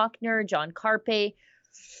 Harrison Faulkner, John Carpe,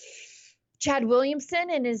 Chad Williamson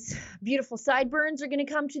and his beautiful sideburns are going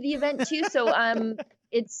to come to the event too. So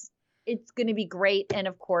it's going to be great. And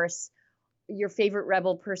of course, your favorite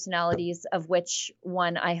Rebel personalities, of which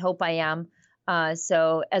one I hope I am.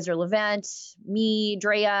 So Ezra Levant, me,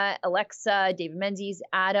 Drea, Alexa, David Menzies,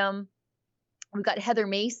 Adam. We've got Heather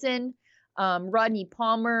Mason, Rodney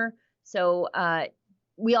Palmer. So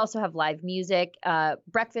we also have live music,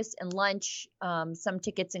 breakfast and lunch. Some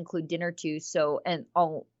tickets include dinner too. So, and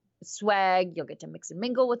all swag, you'll get to mix and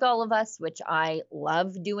mingle with all of us, which I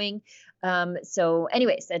love doing. So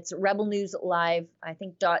anyways, that's Rebel News Live, I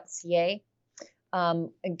think .ca.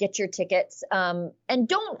 Get your tickets, and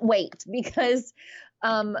don't wait, because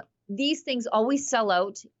these things always sell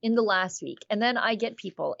out in the last week. And then I get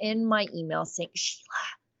people in my email saying,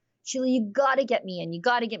 Sheila, you got to get me in. You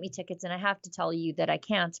got to get me tickets. And I have to tell you that I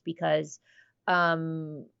can't because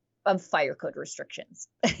of fire code restrictions.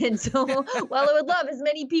 And so while I would love as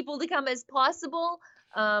many people to come as possible,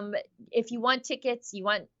 if you want tickets, you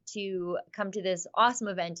want to come to this awesome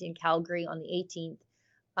event in Calgary on the 18th,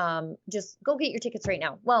 just go get your tickets right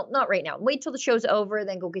now. Well, not right now. Wait till the show's over,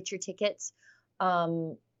 then go get your tickets.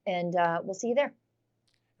 And we'll see you there.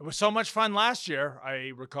 It was so much fun last year,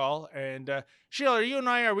 I recall. And Sheila, you and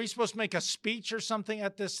are we supposed to make a speech or something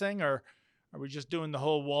at this thing, or are we just doing the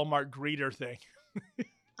whole Walmart greeter thing?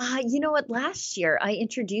 You know what? Last year I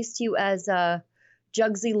introduced you as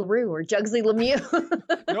Jugsy LaRue or Jugsy Lemieux.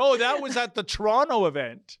 No, that was at the Toronto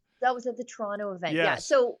event. That was at the Toronto event. Yes. Yeah.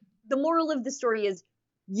 So the moral of the story is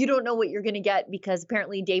you don't know what you're going to get because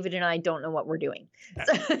apparently David and I don't know what we're doing.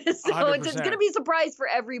 So it's going to be a surprise for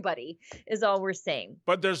everybody is all we're saying.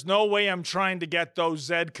 But there's no way I'm trying to get those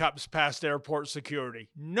Z cups past airport security.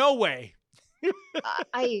 No way.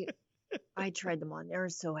 I tried them on. They're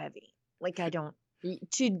so heavy. Like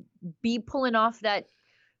to be pulling off that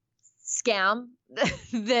scam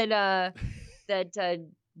that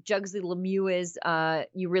Jugsy Lemieux is,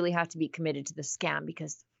 you really have to be committed to the scam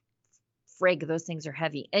because frig, those things are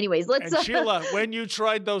heavy. Anyways, let's. And Sheila, when you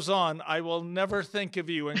tried those on, I will never think of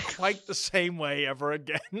you in quite the same way ever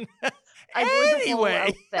again. I wore the whole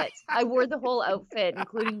outfit. I wore the whole outfit,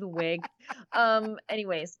 including the wig.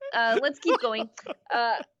 Anyways, let's keep going.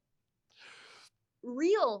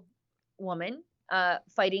 Real woman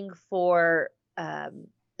fighting for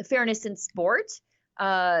fairness in sport.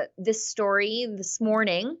 This story this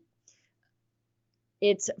morning,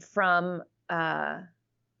 it's from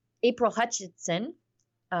April Hutchinson,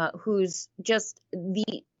 who's just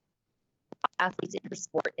the athlete in her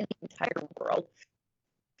sport in the entire world.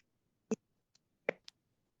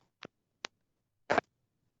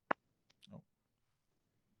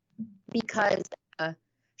 Because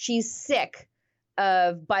she's sick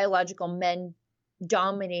of biological men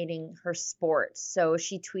dominating her sport. So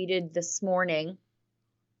she tweeted this morning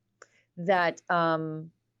that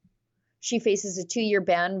she faces a 2-year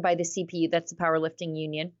ban by the CPU, that's the powerlifting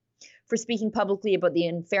union, for speaking publicly about the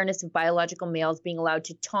unfairness of biological males being allowed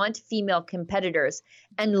to taunt female competitors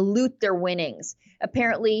and loot their winnings.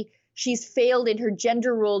 Apparently, she's failed in her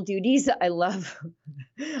gender role duties. I love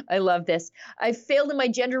this. I've failed in my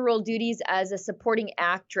gender role duties as a supporting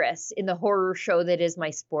actress in the horror show that is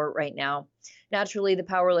my sport right now. Naturally, the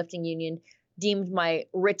powerlifting union deemed my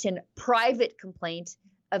written private complaint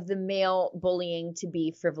of the male bullying to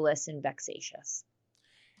be frivolous and vexatious.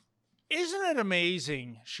 Isn't it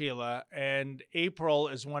amazing, Sheila? And April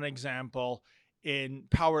is one example in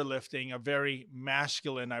powerlifting, a very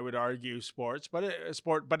masculine, I would argue, sport, but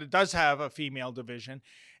it does have a female division.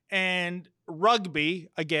 And rugby,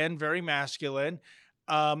 again, very masculine.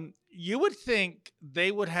 You would think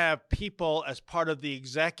they would have people as part of the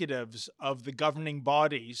executives of the governing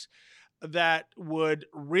bodies that would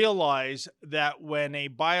realize that when a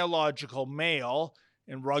biological male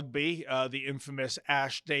in rugby, the infamous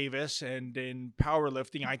Ash Davis, and in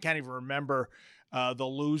powerlifting, I can't even remember the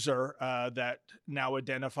loser that now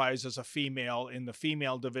identifies as a female in the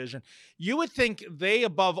female division. You would think they,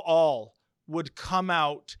 above all, would come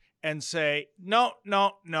out and say, no,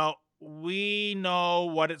 we know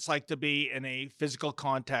what it's like to be in a physical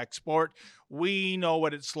contact sport. We know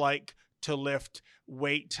what it's like to lift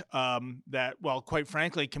weight that, well, quite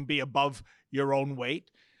frankly, can be above your own weight.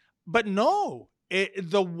 But no,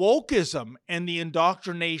 the wokeism and the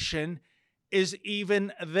indoctrination is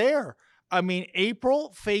even there. I mean,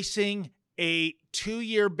 April facing a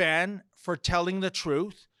 2-year ban for telling the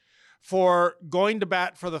truth, for going to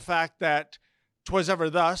bat for the fact that 'twas ever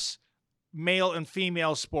thus, male and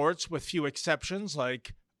female sports, with few exceptions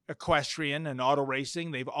like equestrian and auto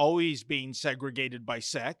racing, they've always been segregated by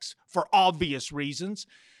sex for obvious reasons.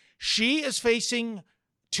 She is facing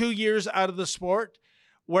 2 years out of the sport,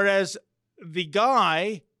 whereas the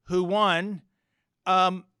guy who won,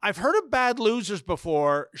 I've heard of bad losers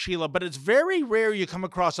before, Sheila, but it's very rare you come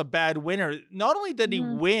across a bad winner. Not only did he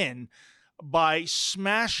win by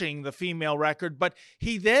smashing the female record, but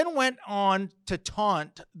he then went on to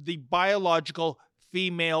taunt the biological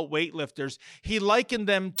female weightlifters. He likened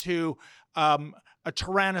them to a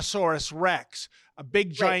Tyrannosaurus Rex, a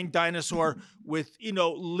big giant dinosaur with,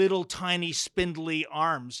 little tiny spindly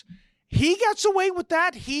arms. He gets away with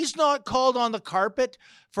that. He's not called on the carpet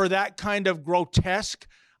for that kind of grotesque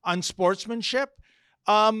unsportsmanship.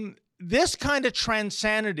 This kind of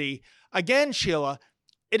transanity, again, Sheila,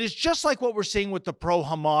 it is just like what we're seeing with the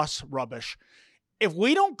pro-Hamas rubbish. If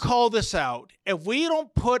we don't call this out, if we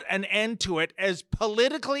don't put an end to it, as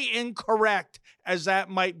politically incorrect as that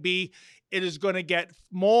might be, it is going to get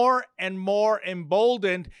more and more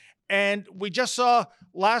emboldened. And we just saw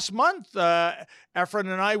last month, Efren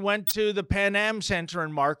and I went to the Pan Am Center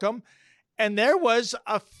in Markham, and there was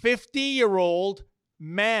a 50-year-old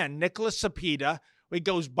man, Nicholas Cepeda, It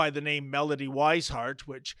goes by the name Melody Weishart,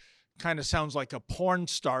 which kind of sounds like a porn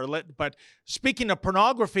starlet. But speaking of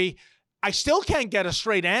pornography, I still can't get a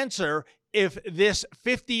straight answer if this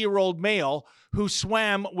 50-year-old male who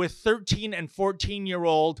swam with 13 and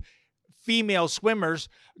 14-year-old female swimmers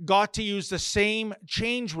got to use the same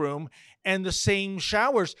change room and the same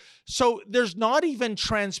showers. So there's not even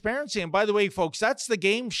transparency. And by the way, folks, that's the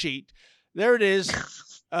game sheet. There it is.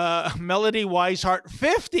 Melody Weishart,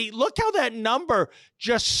 50. Look how that number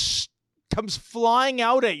just comes flying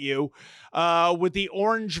out at you with the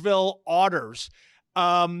Orangeville Otters.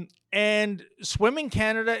 And Swimming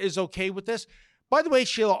Canada is okay with this. By the way,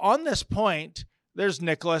 Sheila, on this point, there's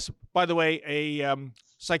Nicholas, by the way, a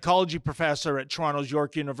psychology professor at Toronto's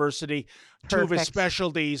York University. Perfect. Two of his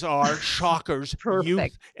specialties are shockers,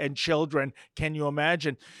 youth and children. Can you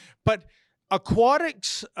imagine? But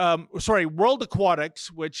World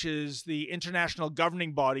Aquatics, which is the international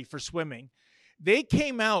governing body for swimming, they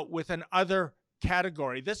came out with an other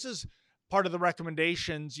category. This is part of the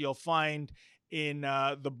recommendations you'll find in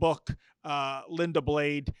the book Linda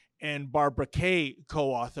Blade and Barbara Kay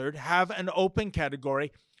co-authored, have an open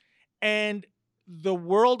category. And the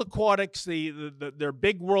World Aquatics, their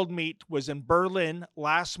big world meet was in Berlin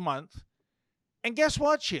last month. And guess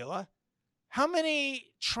what, Sheila? How many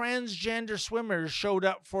transgender swimmers showed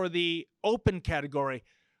up for the open category?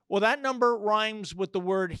 Well, that number rhymes with the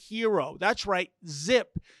word hero. That's right,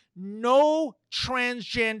 zip. No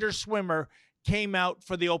transgender swimmer came out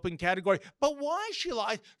for the open category. But why,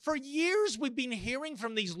 Sheila? For years, we've been hearing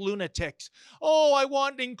from these lunatics. Oh, I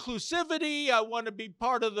want inclusivity. I want to be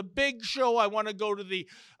part of the big show. I want to go to the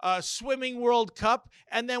Swimming World Cup.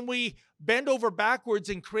 And then we bend over backwards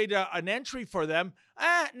and create an entry for them.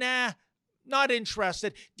 Nah. Not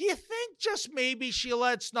interested. Do you think just maybe,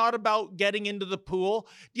 Sheila, it's not about getting into the pool?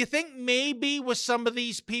 Do you think maybe with some of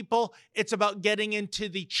these people, it's about getting into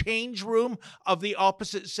the change room of the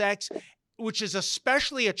opposite sex, which is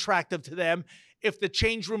especially attractive to them if the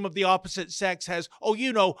change room of the opposite sex has,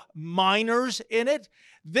 minors in it?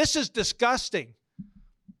 This is disgusting.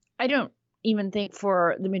 I don't even think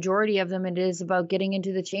for the majority of them it is about getting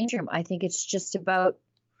into the change room. I think it's just about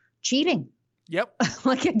cheating. Yep.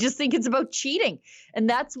 I just think it's about cheating. And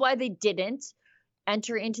that's why they didn't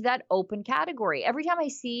enter into that open category. Every time I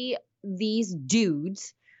see these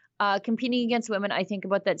dudes competing against women, I think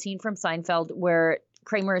about that scene from Seinfeld where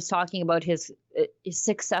Kramer is talking about his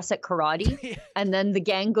success at karate. And then the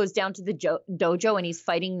gang goes down to the dojo and he's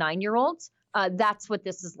fighting 9-year-olds. That's what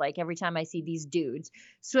this is like every time I see these dudes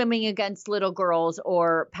swimming against little girls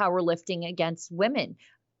or powerlifting against women.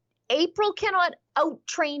 April cannot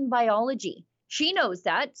out-train biology. She knows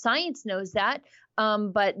that. Science knows that.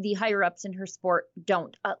 But the higher ups in her sport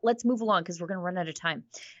don't. Let's move along because we're going to run out of time.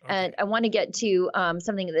 Okay. And I want to get to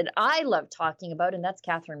something that I love talking about, and that's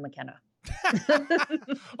Catherine McKenna.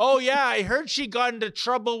 Oh, yeah. I heard she got into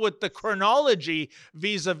trouble with the chronology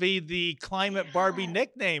vis-a-vis the Climate Barbie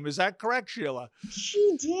nickname. Is that correct, Sheila?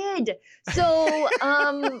 She did. So,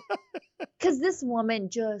 because this woman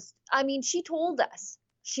she told us.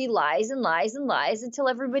 She lies and lies and lies until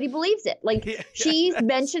everybody believes it. She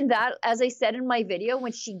mentioned that, as I said in my video,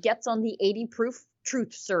 when she gets on the 80 proof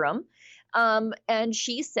truth serum. And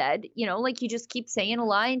she said, you just keep saying a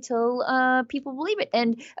lie until people believe it.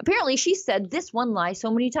 And apparently she said this one lie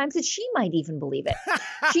so many times that she might even believe it.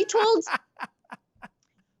 She told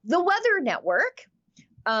the Weather Network,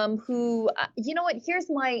 who, here's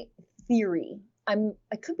my theory. I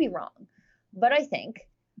could be wrong, but I think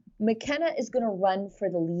McKenna is going to run for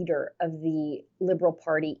the leader of the Liberal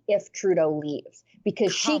Party if Trudeau leaves,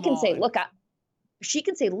 because she can say, look,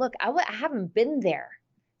 I haven't been there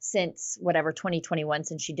since 2021,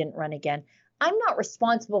 since she didn't run again. I'm not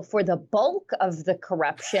responsible for the bulk of the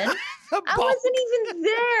corruption. I wasn't even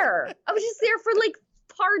there. I was just there for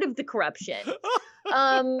part of the corruption.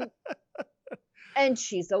 And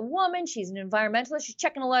she's a woman. She's an environmentalist. She's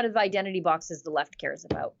checking a lot of identity boxes the left cares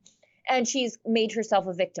about. And she's made herself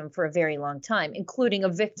a victim for a very long time, including a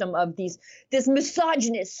victim of this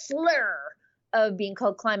misogynist slur of being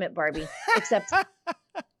called Climate Barbie. Except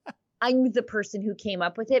I'm the person who came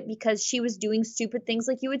up with it because she was doing stupid things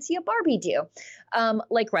like you would see a Barbie do.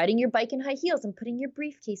 Like riding your bike in high heels and putting your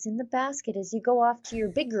briefcase in the basket as you go off to your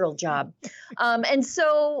big girl job. And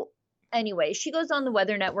so anyway, she goes on the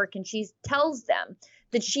Weather Network and she tells them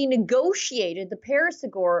that she negotiated the Paris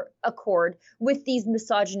Accord with these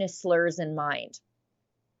misogynist slurs in mind.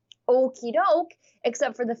 Okie doke,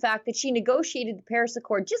 except for the fact that she negotiated the Paris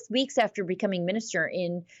Accord just weeks after becoming minister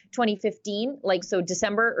in 2015,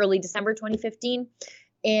 early December 2015.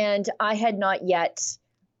 And I had not yet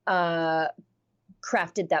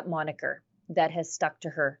crafted that moniker. that has stuck to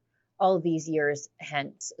her all these years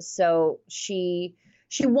hence. So she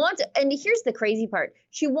wants, and here's the crazy part,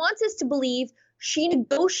 she wants us to believe she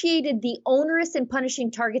negotiated the onerous and punishing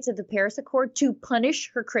targets of the Paris Accord to punish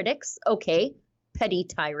her critics. Okay, petty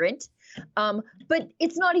tyrant. But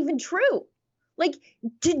it's not even true. Like,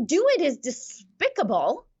 to do it is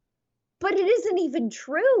despicable, but it isn't even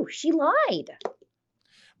true. She lied.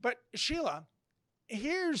 But Sheila,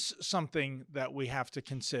 here's something that we have to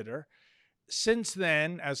consider. Since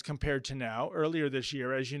then, as compared to now, earlier this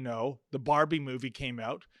year, as you know, the Barbie movie came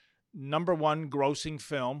out, #1 grossing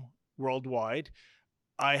film worldwide.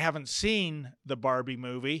 I haven't seen the Barbie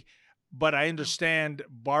movie, but I understand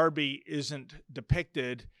Barbie isn't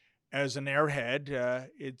depicted as an airhead.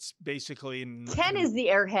 It's basically Ken is the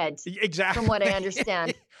airhead. Exactly. From what I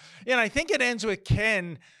understand. And I think it ends with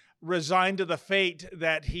Ken resigned to the fate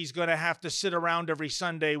that he's going to have to sit around every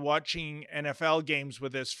Sunday watching NFL games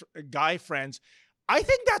with his guy friends. I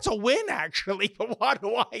think that's a win, actually, but what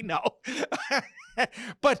do I know?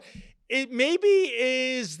 But it maybe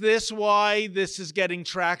is this why this is getting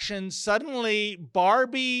traction? Suddenly,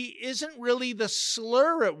 Barbie isn't really the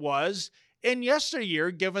slur it was in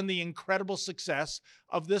yesteryear, given the incredible success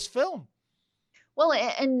of this film. Well,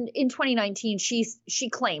 and in 2019, she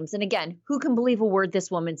claims, and again, who can believe a word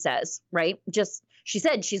this woman says, right? She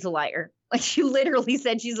said she's a liar. Like, she literally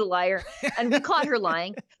said she's a liar, and we caught her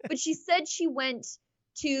lying. But she said she went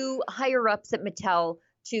to higher ups at Mattel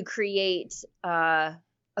to create a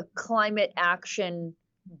climate action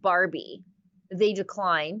Barbie. They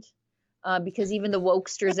declined because even the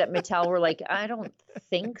wokesters at Mattel were like, I don't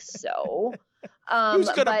think so. Who's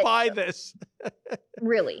going to buy this?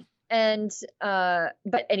 Really. And,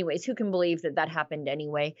 but anyways, who can believe that happened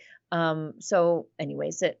anyway? So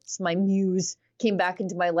anyways, it's my muse came back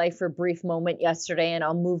into my life for a brief moment yesterday, and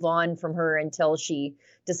I'll move on from her until she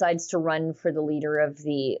decides to run for the leader of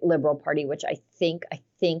the Liberal Party, which I think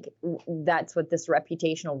that's what this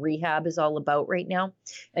reputational rehab is all about right now,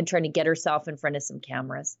 and trying to get herself in front of some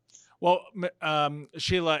cameras. Well,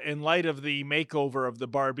 Sheila, in light of the makeover of the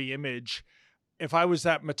Barbie image, if I was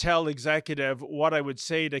that Mattel executive, what I would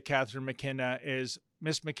say to Catherine McKenna is,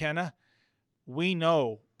 Miss McKenna, we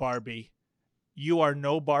know Barbie. You are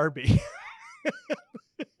no Barbie.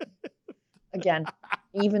 Again,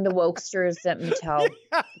 even the wokesters at Mattel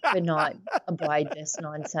could not abide this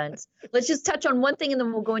nonsense. Let's just touch on one thing, and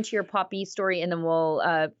then we'll go into your Poppy story, and then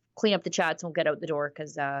we'll clean up the chats and we'll get out the door,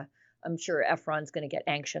 because I'm sure Efron's going to get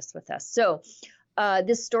anxious with us. So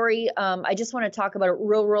this story, I just want to talk about it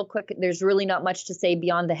real quick. There's really not much to say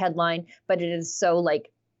beyond the headline, but it is so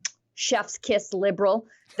like chef's kiss liberal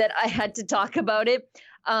that I had to talk about it.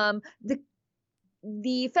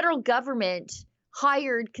 The federal government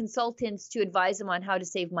hired consultants to advise them on how to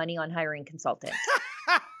save money on hiring consultants.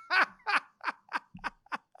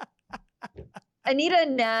 Anita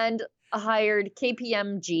Anand hired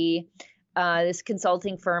KPMG, this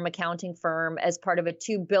consulting firm, accounting firm, as part of a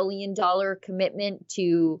 $2 billion commitment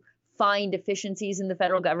to find efficiencies in the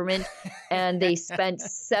federal government. And they spent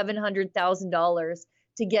 $700,000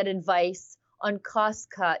 to get advice on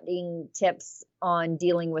cost-cutting tips on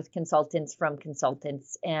dealing with consultants from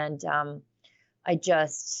consultants. And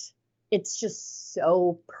it's just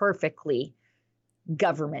so perfectly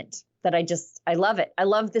government that I love it. I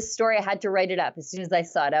love this story. I had to write it up. As soon as I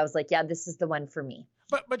saw it, I was like, yeah, this is the one for me.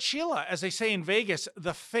 But Sheila, as they say in Vegas,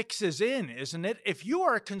 the fix is in, isn't it? If you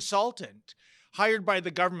are a consultant hired by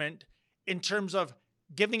the government in terms of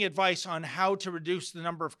giving advice on how to reduce the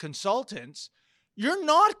number of consultants, you're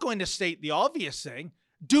not going to state the obvious thing.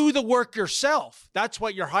 Do the work yourself. That's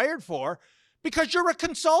what you're hired for, because you're a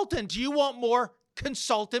consultant. You want more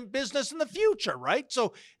consultant business in the future, right?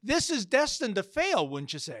 So this is destined to fail,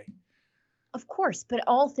 wouldn't you say? Of course, but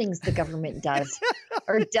all things the government does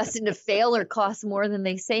are destined to fail or cost more than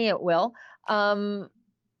they say it will.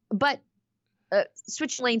 But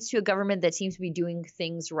switch lanes to a government that seems to be doing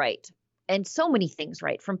things right. And so many things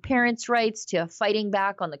right, from parents' rights to fighting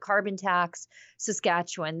back on the carbon tax.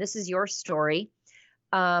 Saskatchewan, this is your story.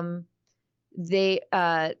 You're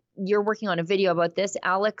working on a video about this.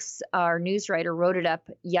 Alex, our news writer, wrote it up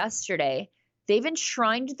yesterday. They've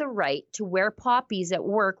enshrined the right to wear poppies at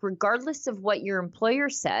work, regardless of what your employer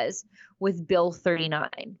says, with Bill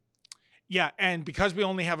 39. Yeah, and because we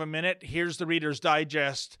only have a minute, here's the Reader's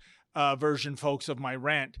Digest version, folks, of my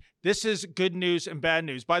rant. This is good news and bad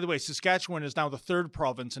news. By the way, Saskatchewan is now the third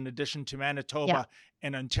province, in addition to Manitoba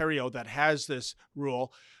and Ontario, that has this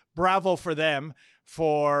rule. Bravo for them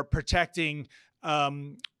for protecting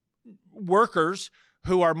workers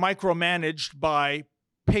who are micromanaged by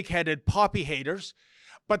pig-headed poppy haters.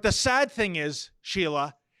 But the sad thing is,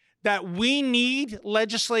 Sheila, that we need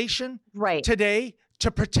legislation Right. today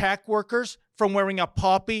to protect workers from wearing a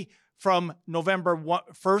poppy from November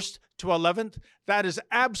 1st to 11th. That is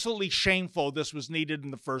absolutely shameful. This was needed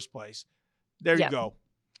in the first place. There you go.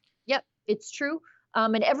 Yep, it's true.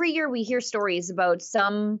 And every year we hear stories about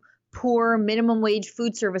some poor minimum wage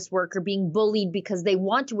food service worker being bullied because they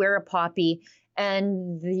want to wear a poppy,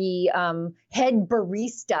 and the head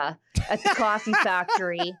barista at the coffee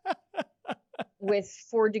factory with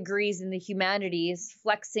 4 degrees in the humanities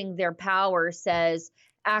flexing their power says,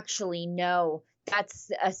 actually, no, that's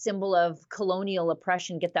a symbol of colonial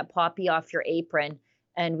oppression. Get that poppy off your apron.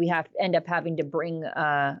 And we have to end up having to bring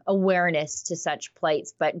awareness to such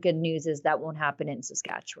plights. But good news is that won't happen in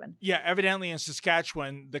Saskatchewan. Yeah, evidently in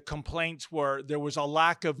Saskatchewan, the complaints were there was a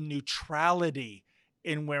lack of neutrality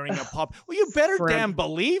in wearing a poppy. Well, you better damn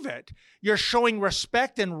believe it. You're showing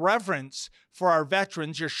respect and reverence for our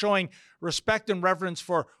veterans. You're showing respect and reverence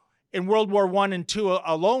for, in World War I and II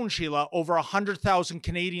alone, Sheila, over 100,000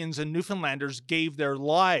 Canadians and Newfoundlanders gave their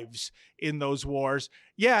lives in those wars.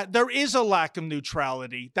 Yeah, there is a lack of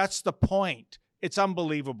neutrality. That's the point. It's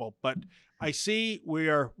unbelievable. But I see we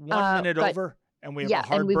are 1 minute over, and we have a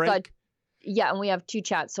hard break. And we have 2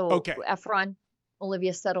 chats. So okay. Efron,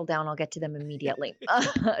 Olivia, settle down. I'll get to them immediately.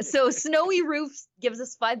 So Snowy Roofs gives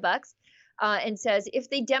us $5 and says, if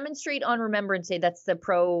they demonstrate on Remembrance Day, that's the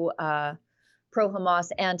pro-Hamas,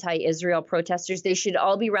 anti-Israel protesters, they should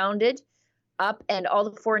all be rounded up and all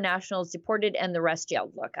the 4 nationals deported and the rest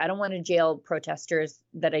jailed. Look, I don't want to jail protesters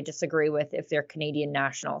that I disagree with if they're Canadian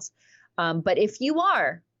nationals. But if you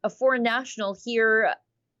are a foreign national here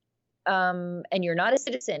and you're not a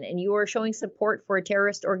citizen and you are showing support for a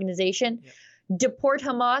terrorist organization,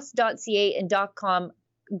 deporthamas.ca and .com,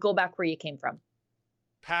 go back where you came from.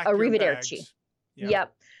 Pack your bags.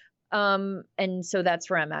 Yep. And so that's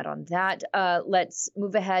where I'm at on that. Let's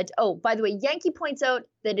move ahead. Oh, by the way, Yankee points out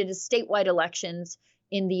that it is statewide elections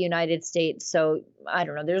in the United States. So I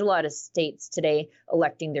don't know. There's a lot of states today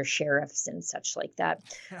electing their sheriffs and such like that.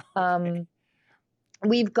 Okay.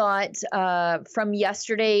 We've got from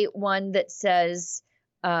yesterday one that says,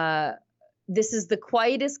 this is the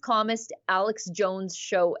quietest, calmest Alex Jones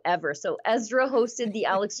show ever. So Ezra hosted the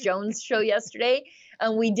Alex Jones show yesterday,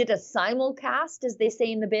 and we did a simulcast, as they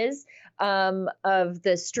say in the biz, of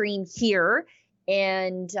the stream here.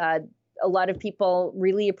 And a lot of people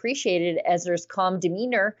really appreciated Ezra's calm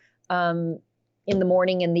demeanor in the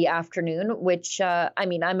morning and the afternoon, which, I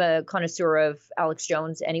mean, I'm a connoisseur of Alex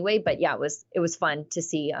Jones anyway, but yeah, it was fun to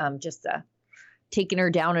see just taking her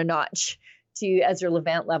down a notch to Ezra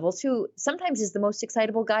Levant levels, who sometimes is the most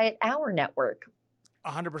excitable guy at our network.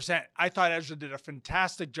 100%. I thought Ezra did a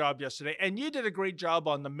fantastic job yesterday, and you did a great job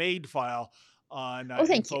on the Made file on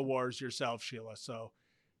InfoWars yourself, Sheila. So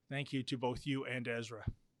thank you to both you and Ezra.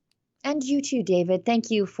 And you too, David.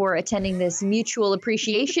 Thank you for attending this mutual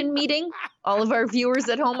appreciation meeting. All of our viewers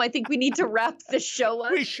at home, I think we need to wrap the show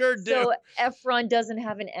up. We sure do. So Efron doesn't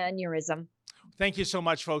have an aneurysm. Thank you so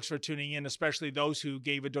much, folks, for tuning in, especially those who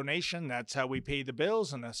gave a donation. That's how we pay the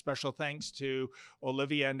bills. And a special thanks to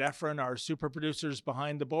Olivia and Efron, our super producers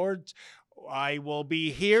behind the boards. I will be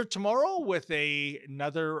here tomorrow with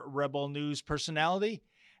another Rebel News personality.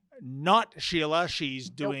 Not Sheila. She's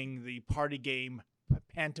doing the party game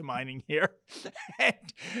pantomiming here.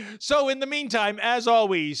 So in the meantime, as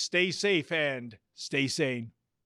always, stay safe and stay sane.